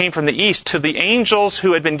angel came from the east to the angels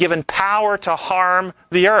who had been given power to harm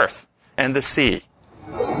the earth and the sea.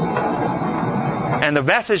 And the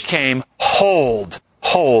message came, hold,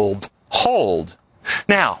 hold, hold.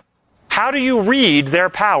 Now, how do you read their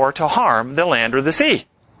power to harm the land or the sea?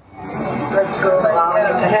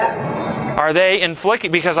 Are they inflicting?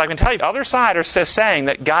 Because I can tell you, the other side are saying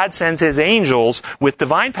that God sends His angels with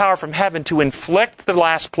divine power from heaven to inflict the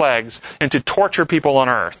last plagues and to torture people on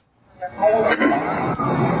earth.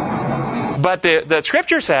 But the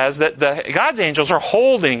Scripture says that God's angels are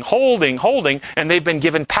holding, and they've been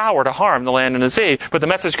given power to harm the land and the sea. But the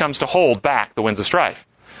message comes to hold back the winds of strife.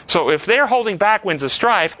 So if they're holding back winds of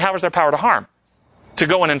strife, how is their power to harm? To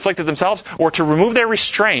go and inflict it themselves, or to remove their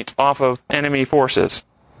restraint off of enemy forces?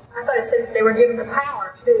 I thought it said they were given the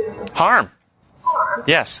power to harm. Harm?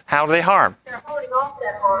 Yes. How do they harm? They're holding off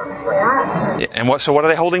that harm. That's what I yeah, and so what are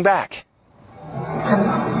they holding back?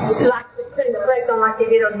 Like putting the plagues on like they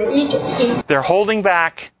did on the Egypt. They're holding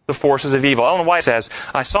back the forces of evil. Ellen White says,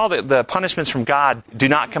 I saw that the punishments from God do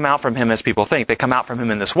not come out from Him as people think. They come out from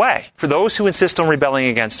Him in this way. For those who insist on rebelling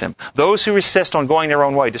against Him, those who insist on going their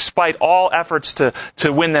own way, despite all efforts to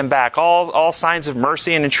win them back, all signs of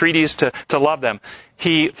mercy and entreaties to love them,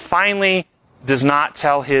 He finally does not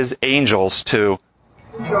tell His angels to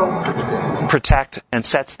protect and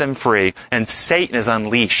sets them free, and Satan is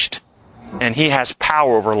unleashed. And he has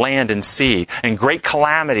power over land and sea, and great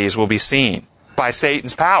calamities will be seen. by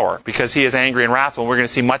Satan's power, because he is angry and wrathful, and we're going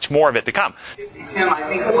to see much more of it to come. Tim, I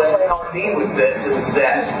think what helped me with this is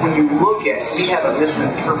that when you look at it, we have a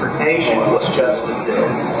misinterpretation of what justice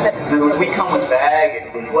is. In other words, we come with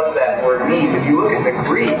baggage with what that word means. If you look at the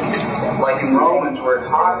Greek, like in Romans, where it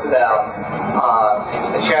talks about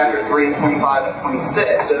chapter 3, 25 and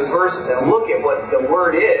 26, those verses, and look at what the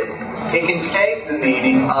word is, it can take the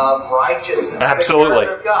meaning of righteousness. Absolutely.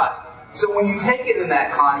 The word of God. So when you take it in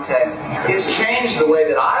that context, it's changed the way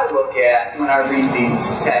that I look at when I read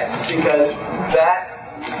these texts, because that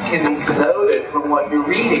can be connoted from what you're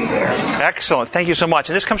reading there. Excellent. Thank you so much.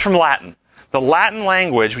 And this comes from Latin. The Latin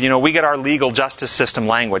language, we get our legal justice system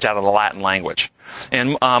language out of the Latin language.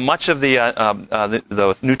 And much of the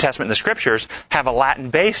New Testament and the Scriptures have a Latin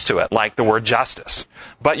base to it, like the word justice.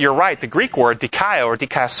 But you're right, the Greek word dikaio or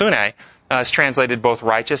dikaiosune is translated both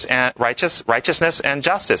righteousness and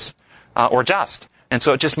justice, or just. And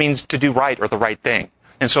so it just means to do right or the right thing.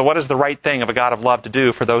 And so what is the right thing of a God of love to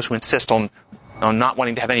do for those who insist on not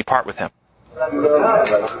wanting to have any part with Him?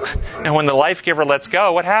 And when the life giver lets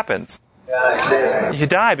go, what happens? You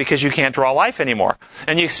die because you can't draw life anymore.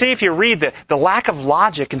 And you see, if you read the lack of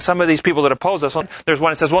logic in some of these people that oppose us, there's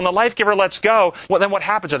one that says, when the life giver lets go, well, then what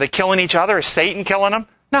happens? Are they killing each other? Is Satan killing them?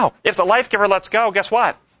 No. If the life giver lets go, guess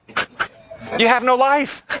what? You have no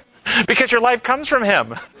life, because your life comes from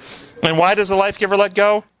Him. And why does the life giver let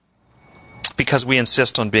go? Because we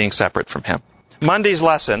insist on being separate from Him. Monday's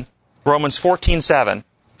lesson, Romans 14:7,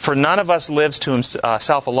 for none of us lives to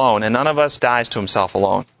himself alone, and none of us dies to himself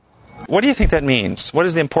alone. What do you think that means? What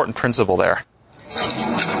is the important principle there?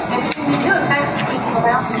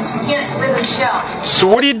 So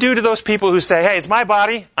what do you do to those people who say, hey, it's my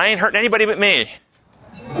body, I ain't hurting anybody but me?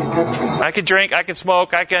 I can drink, I can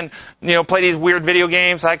smoke, I can play these weird video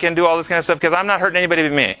games, I can do all this kind of stuff because I'm not hurting anybody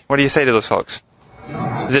but me. What do you say to those folks?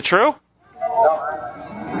 Is it true? You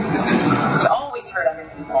always hurt other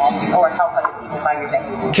people or help other people by your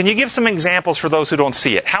behavior. Can you give some examples for those who don't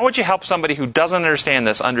see it? How would you help somebody who doesn't understand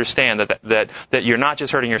this understand that you're not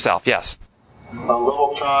just hurting yourself? Yes? A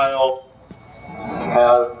little child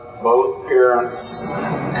have both parents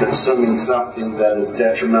consuming something that is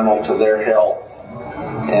detrimental to their health,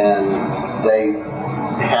 and they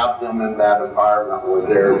have them in that environment where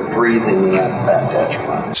they're breathing that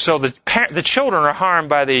detriment. So the children are harmed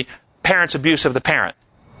by the parent's abuse of the parent.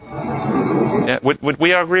 Yeah, would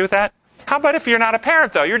we all agree with that? How about if you're not a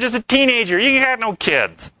parent, though? You're just a teenager. You got no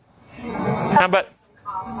kids. How about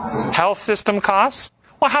health system costs?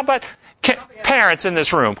 Well, how about parents in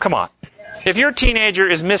this room? Come on. If your teenager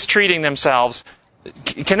is mistreating themselves,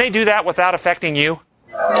 can they do that without affecting you?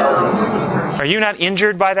 Are you not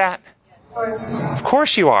injured by that? Of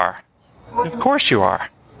course you are. Of course you are.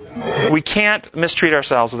 We can't mistreat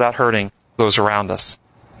ourselves without hurting those around us.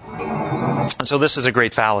 And so this is a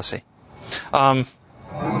great fallacy.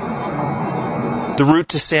 The root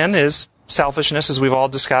to sin is selfishness, as we've all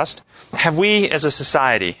discussed. Have we, as a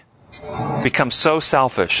society, become so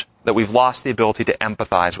selfish that we've lost the ability to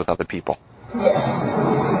empathize with other people? Yes.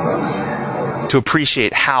 To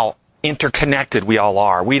appreciate how interconnected we all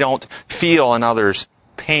are. We don't feel another's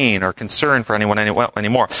pain or concern for anyone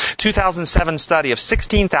anymore. 2007 study of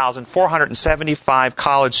 16,475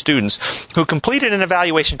 college students who completed an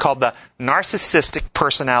evaluation called the Narcissistic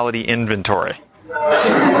Personality Inventory.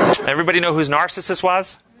 Everybody know who Narcissus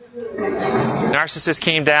was? Narcissus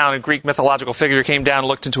came down, a Greek mythological figure, came down,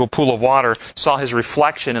 looked into a pool of water, saw his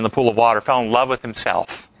reflection in the pool of water, fell in love with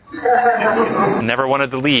himself. Never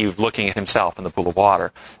wanted to leave looking at himself in the pool of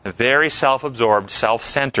water. A very self-absorbed,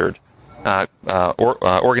 self-centered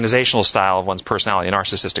organizational style of one's personality, a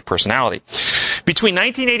narcissistic personality. Between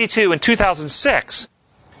 1982 and 2006,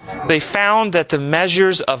 they found that the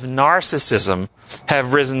measures of narcissism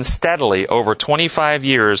have risen steadily over 25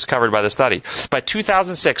 years covered by the study. By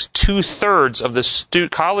 2006, 2/3 of the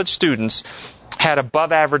college students had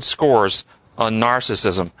above average scores on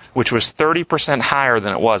narcissism, which was 30% higher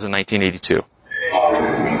than it was in 1982.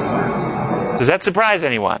 Does that surprise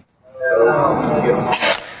anyone?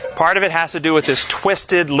 Part of it has to do with this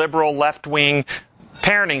twisted, liberal, left-wing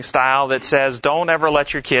parenting style that says, don't ever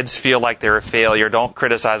let your kids feel like they're a failure. Don't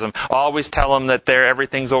criticize them. Always tell them that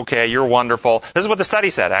everything's okay. You're wonderful. This is what the study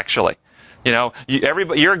said, actually.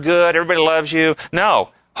 You're good. Everybody loves you. No.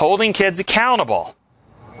 Holding kids accountable.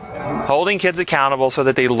 Holding kids accountable so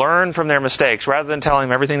that they learn from their mistakes rather than telling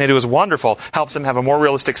them everything they do is wonderful helps them have a more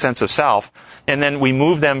realistic sense of self. And then we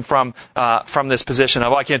move them from this position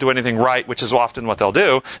of, I can't do anything right, which is often what they'll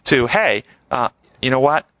do, to, hey, you know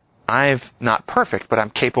what? I'm not perfect, but I'm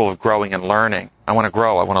capable of growing and learning. I want to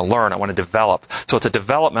grow. I want to learn. I want to develop. So it's a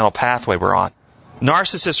developmental pathway we're on.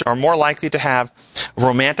 Narcissists are more likely to have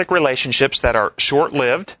romantic relationships that are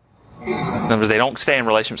short-lived. In other words, they don't stay in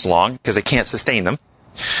relationships long because they can't sustain them.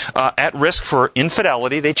 At risk for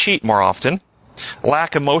infidelity, they cheat more often.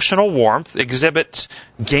 Lack emotional warmth, exhibit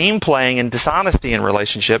game playing and dishonesty in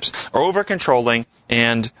relationships, over-controlling,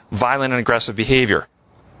 and violent and aggressive behavior.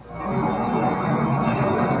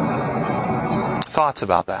 Thoughts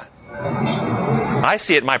about that? I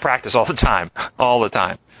see it in my practice all the time. All the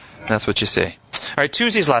time. That's what you see. All right,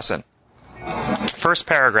 Tuesday's lesson. First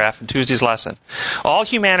paragraph in Tuesday's lesson. All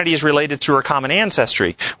humanity is related through our common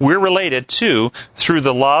ancestry. We're related, too, through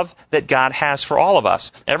the love that God has for all of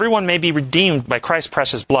us. Everyone may be redeemed by Christ's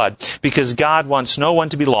precious blood because God wants no one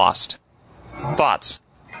to be lost. Thoughts?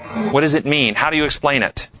 What does it mean? How do you explain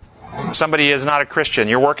it? Somebody is not a Christian.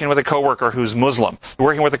 You're working with a coworker who's Muslim. You're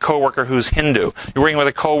working with a coworker who's Hindu. You're working with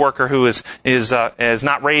a coworker who is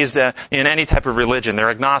not raised in any type of religion. They're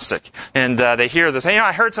agnostic, and they hear this. Hey,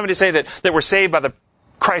 I heard somebody say that we're saved by the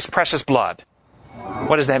Christ's precious blood.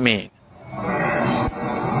 What does that mean?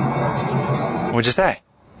 What would you say?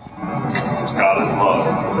 God is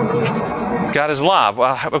love. God is love.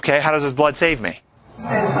 Well, okay. How does His blood save me?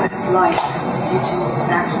 Saved by His life, His teachings, His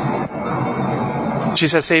actions. She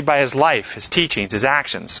says saved by His life, His teachings, His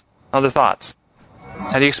actions. Other thoughts?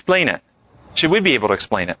 How do you explain it? Should we be able to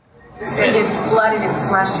explain it? In His blood and His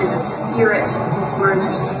flesh through the Spirit. His words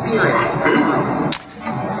are spirit.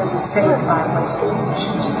 So we're saved by what He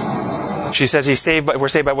teaches us. She says we're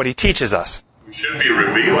saved by what He teaches us. We should be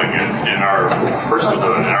revealing it in our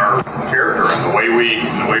personhood, in our character, in the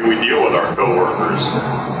way we deal with our coworkers,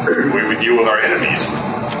 the way we deal with our enemies.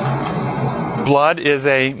 Blood is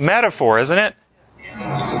a metaphor, isn't it?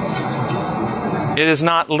 It is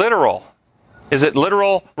not literal. Is it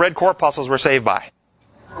literal red corpuscles we're saved by?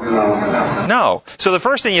 No. So the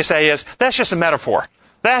first thing you say is, that's just a metaphor.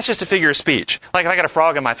 That's just a figure of speech. Like if I got a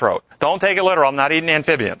frog in my throat. Don't take it literal. I'm not eating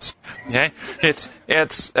amphibians. Okay? It's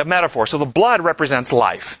a metaphor. So the blood represents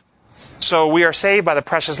life. So we are saved by the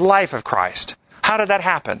precious life of Christ. How did that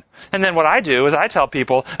happen? And then what I do is I tell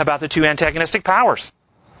people about the two antagonistic powers.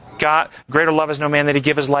 God, greater love is no man that He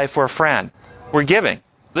give His life for a friend. We're giving.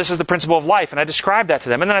 This is the principle of life, and I describe that to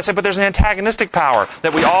them. And then I said, but there's an antagonistic power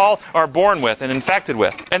that we all are born with and infected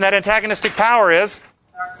with. And that antagonistic power is?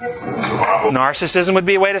 Narcissism would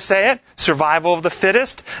be a way to say it. Survival of the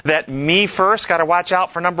fittest. That me first, got to watch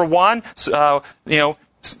out for number one.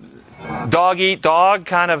 Dog eat dog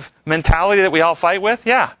kind of mentality that we all fight with.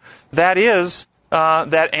 Yeah, that is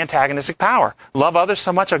that antagonistic power. Love others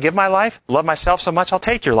so much, I'll give my life. Love myself so much, I'll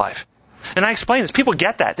take your life. And I explain this. People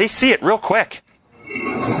get that. They see it real quick.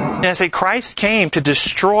 And I say Christ came to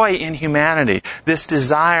destroy in humanity this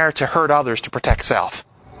desire to hurt others to protect self.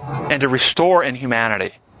 And to restore in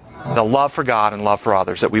humanity the love for God and love for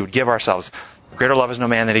others. That we would give ourselves. Greater love is no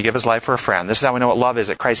man that He give His life for a friend. This is how we know what love is.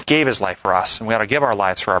 That Christ gave His life for us. And we ought to give our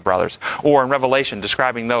lives for our brothers. Or in Revelation,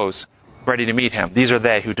 describing those ready to meet Him. These are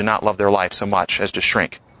they who do not love their life so much as to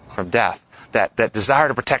shrink from death. That desire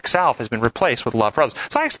to protect self has been replaced with love for others.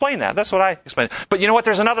 So I explain that. That's what I explain. But you know what?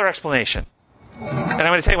 There's another explanation. And I'm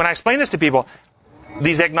going to tell you, when I explain this to people,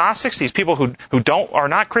 these agnostics, these people who are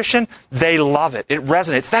not Christian, they love it. It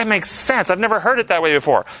resonates. That makes sense. I've never heard it that way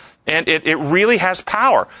before. And it really has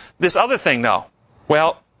power. This other thing, though,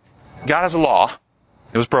 well, God has a law.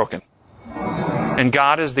 It was broken. And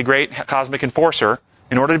God is the great cosmic enforcer.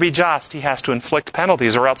 In order to be just, He has to inflict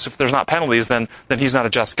penalties, or else if there's not penalties, then He's not a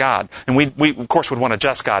just God. And we of course, would want a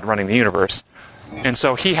just God running the universe. And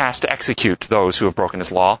so He has to execute those who have broken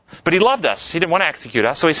His law. But He loved us. He didn't want to execute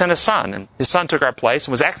us, so He sent His Son. And His Son took our place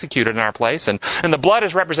and was executed in our place. And the blood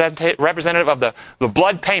is representative of the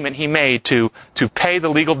blood payment He made to pay the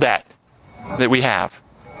legal debt that we have.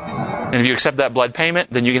 And if you accept that blood payment,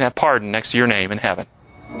 then you can have pardon next to your name in heaven.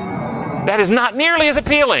 That is not nearly as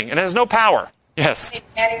appealing, and it has no power. Yes.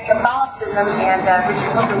 And in Catholicism and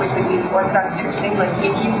Richard Hooker, which would be the Orthodox Church of England,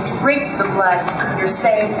 if you drink the blood, you're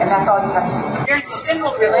saved, and that's all you have to do. Very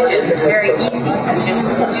simple religion. It's very easy. It's just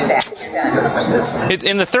do that. You're done.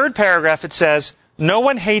 In the third paragraph, it says, no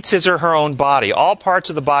one hates his or her own body. All parts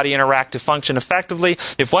of the body interact to function effectively.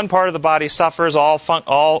 If one part of the body suffers, all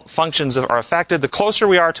functions are affected. The closer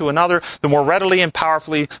we are to another, the more readily and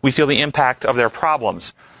powerfully we feel the impact of their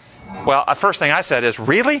problems. Well, the first thing I said is,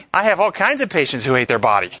 really? I have all kinds of patients who hate their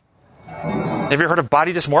body. Have you heard of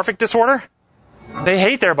body dysmorphic disorder? They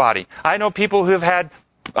hate their body. I know people who have had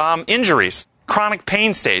injuries, chronic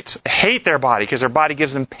pain states, hate their body because their body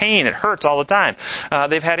gives them pain. It hurts all the time.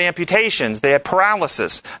 They've had amputations. They have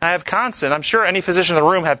paralysis. I'm sure any physician in the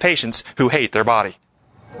room have patients who hate their body.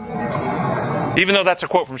 Even though that's a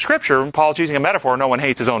quote from Scripture, Paul's using a metaphor, no one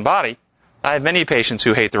hates his own body. I have many patients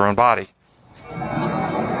who hate their own body.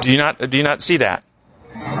 Do you not see that?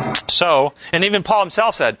 So, and even Paul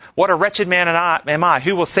himself said, "What a wretched man am I?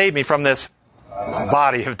 Who will save me from this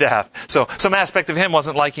body of death?" So, some aspect of him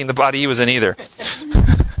wasn't liking the body he was in either.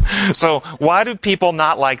 So, why do people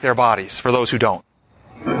not like their bodies, for those who don't?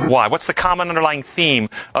 Why? What's the common underlying theme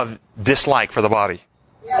of dislike for the body?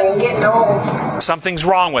 I'm getting old. Something's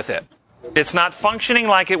wrong with it. It's not functioning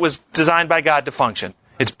like it was designed by God to function.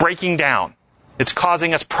 It's breaking down. It's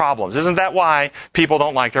causing us problems. Isn't that why people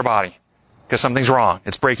don't like their body? Because something's wrong.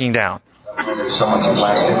 It's breaking down. There's so much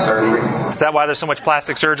plastic surgery. Is that why there's so much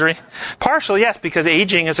plastic surgery? Partially, yes, because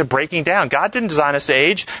aging is a breaking down. God didn't design us to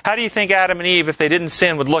age. How do you think Adam and Eve, if they didn't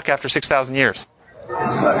sin, would look after 6,000 years?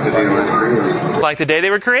 Like the day they were created. Like the day they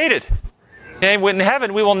were created. And in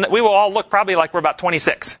heaven, we will all look probably like we're about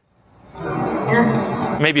 26.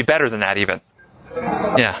 Maybe better than that even.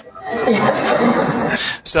 Yeah.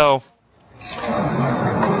 So,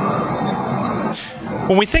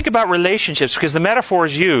 when we think about relationships, because the metaphor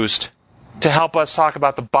is used to help us talk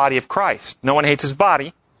about the body of Christ. No one hates his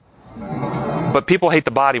body, but people hate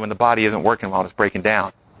the body when the body isn't working well, it's breaking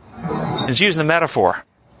down. It's using the metaphor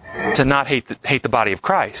to not hate the body of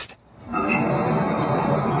Christ.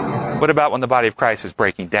 What about when the body of Christ is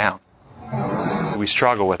breaking down? We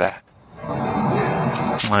struggle with that.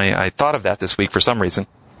 I thought of that this week for some reason.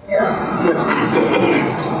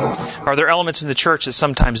 Are there elements in the church that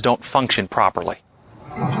sometimes don't function properly?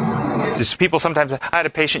 People sometimes... I had a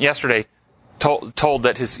patient yesterday told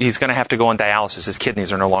that he's going to have to go on dialysis. His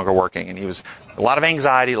kidneys are no longer working, and he was a lot of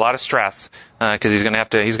anxiety, a lot of stress because he's going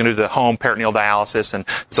to do the home peritoneal dialysis, and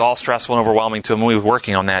it's all stressful and overwhelming to him. We were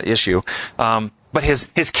working on that issue, but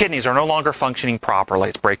his kidneys are no longer functioning properly.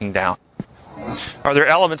 It's breaking down. Are there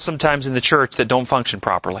elements sometimes in the church that don't function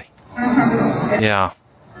properly? Yeah.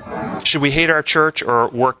 Should we hate our church or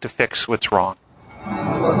work to fix what's wrong?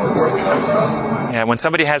 Yeah, when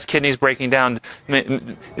somebody has kidneys breaking down,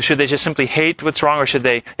 should they just simply hate what's wrong, or should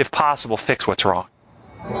they, if possible, fix what's wrong?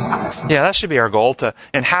 Yeah, that should be our goal.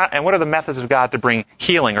 And what are the methods of God to bring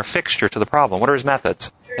healing or fixture to the problem? What are His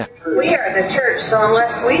methods? Yeah. We are the church, so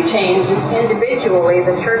unless we change individually,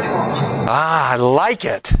 the church won't change. I like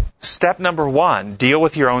it. Step number 1, deal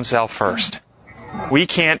with your own self first. We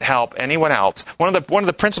can't help anyone else. One of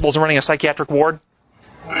the principles of running a psychiatric ward,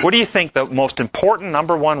 what do you think the most important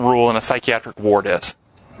number 1 rule in a psychiatric ward is?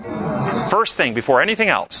 First thing, before anything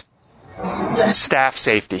else, staff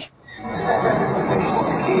safety.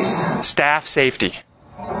 Staff safety.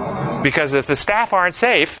 Because if the staff aren't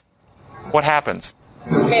safe, what happens?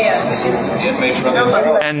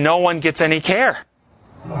 And no one gets any care.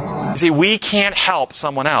 You see, we can't help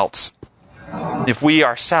someone else if we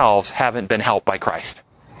ourselves haven't been helped by Christ.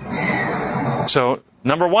 So,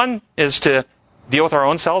 number 1 is to deal with our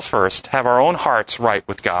own selves first, have our own hearts right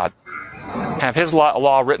with God, have His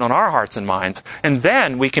law written on our hearts and minds, and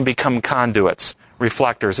then we can become conduits,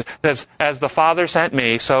 reflectors. As the Father sent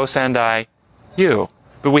me, so send I you.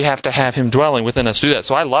 But we have to have Him dwelling within us to do that.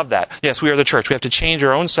 So I love that. Yes, we are the church. We have to change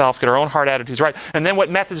our own self, get our own heart attitudes right. And then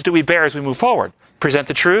what methods do we bear as we move forward? Present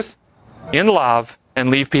the truth in love and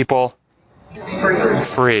leave people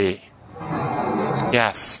free.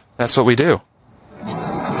 Yes, that's what we do.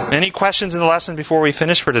 Any questions in the lesson before we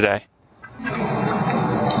finish for today?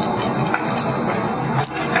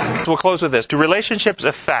 So we'll close with this. Do relationships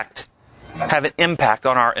have an impact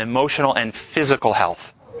on our emotional and physical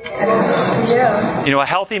health? Yeah. You know, a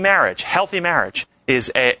healthy marriage is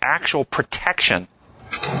an actual protection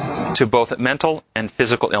to both mental and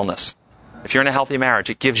physical illness. If you're in a healthy marriage,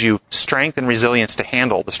 it gives you strength and resilience to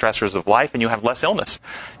handle the stressors of life, and you have less illness.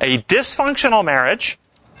 A dysfunctional marriage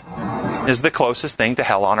is the closest thing to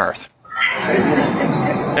hell on earth.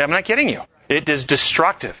 I'm not kidding you. It is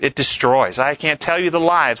destructive. It destroys. I can't tell you the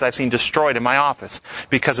lives I've seen destroyed in my office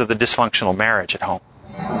because of the dysfunctional marriage at home.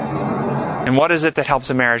 And what is it that helps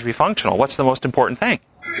a marriage be functional? What's the most important thing?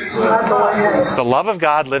 The love of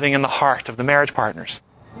God living in the heart of the marriage partners.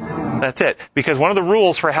 That's it. Because one of the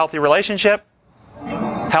rules for a healthy relationships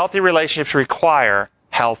require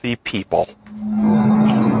healthy people.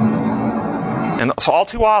 And so all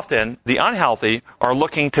too often, the unhealthy are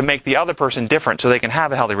looking to make the other person different so they can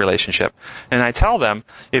have a healthy relationship. And I tell them,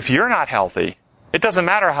 if you're not healthy, it doesn't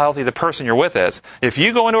matter how healthy the person you're with is. If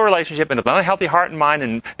you go into a relationship and with an unhealthy heart and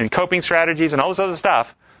mind and coping strategies and all this other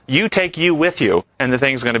stuff, you take you with you, and the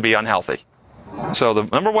thing's going to be unhealthy. So the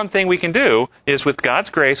number 1 thing we can do is, with God's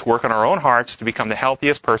grace, work on our own hearts to become the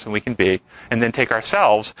healthiest person we can be, and then take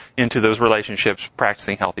ourselves into those relationships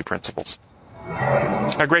practicing healthy principles.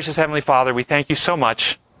 Our gracious Heavenly Father, we thank you so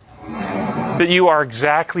much that you are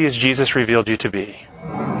exactly as Jesus revealed you to be.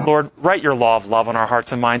 Lord, write your law of love on our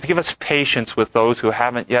hearts and minds. Give us patience with those who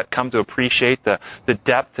haven't yet come to appreciate the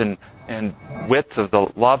depth and width of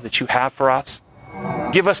the love that you have for us.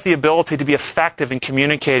 Give us the ability to be effective in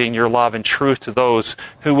communicating your love and truth to those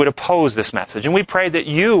who would oppose this message. And we pray that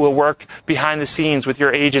you will work behind the scenes with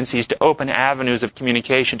your agencies to open avenues of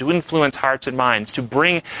communication, to influence hearts and minds, to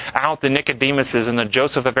bring out the Nicodemuses and the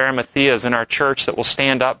Joseph of Arimatheas in our church that will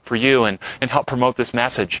stand up for you and help promote this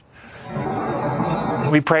message.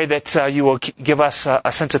 We pray that you will give us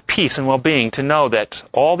a sense of peace and well-being to know that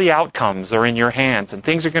all the outcomes are in your hands and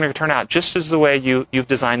things are going to turn out just as the way you've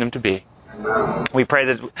designed them to be. We pray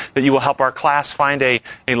that you will help our class find a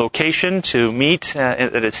location to meet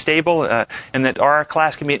that is stable and that our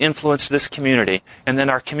class can be an influence to this community, and then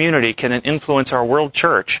our community can influence our world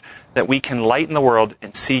church, that we can lighten the world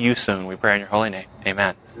and see you soon. We pray in your holy name.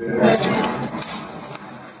 Amen.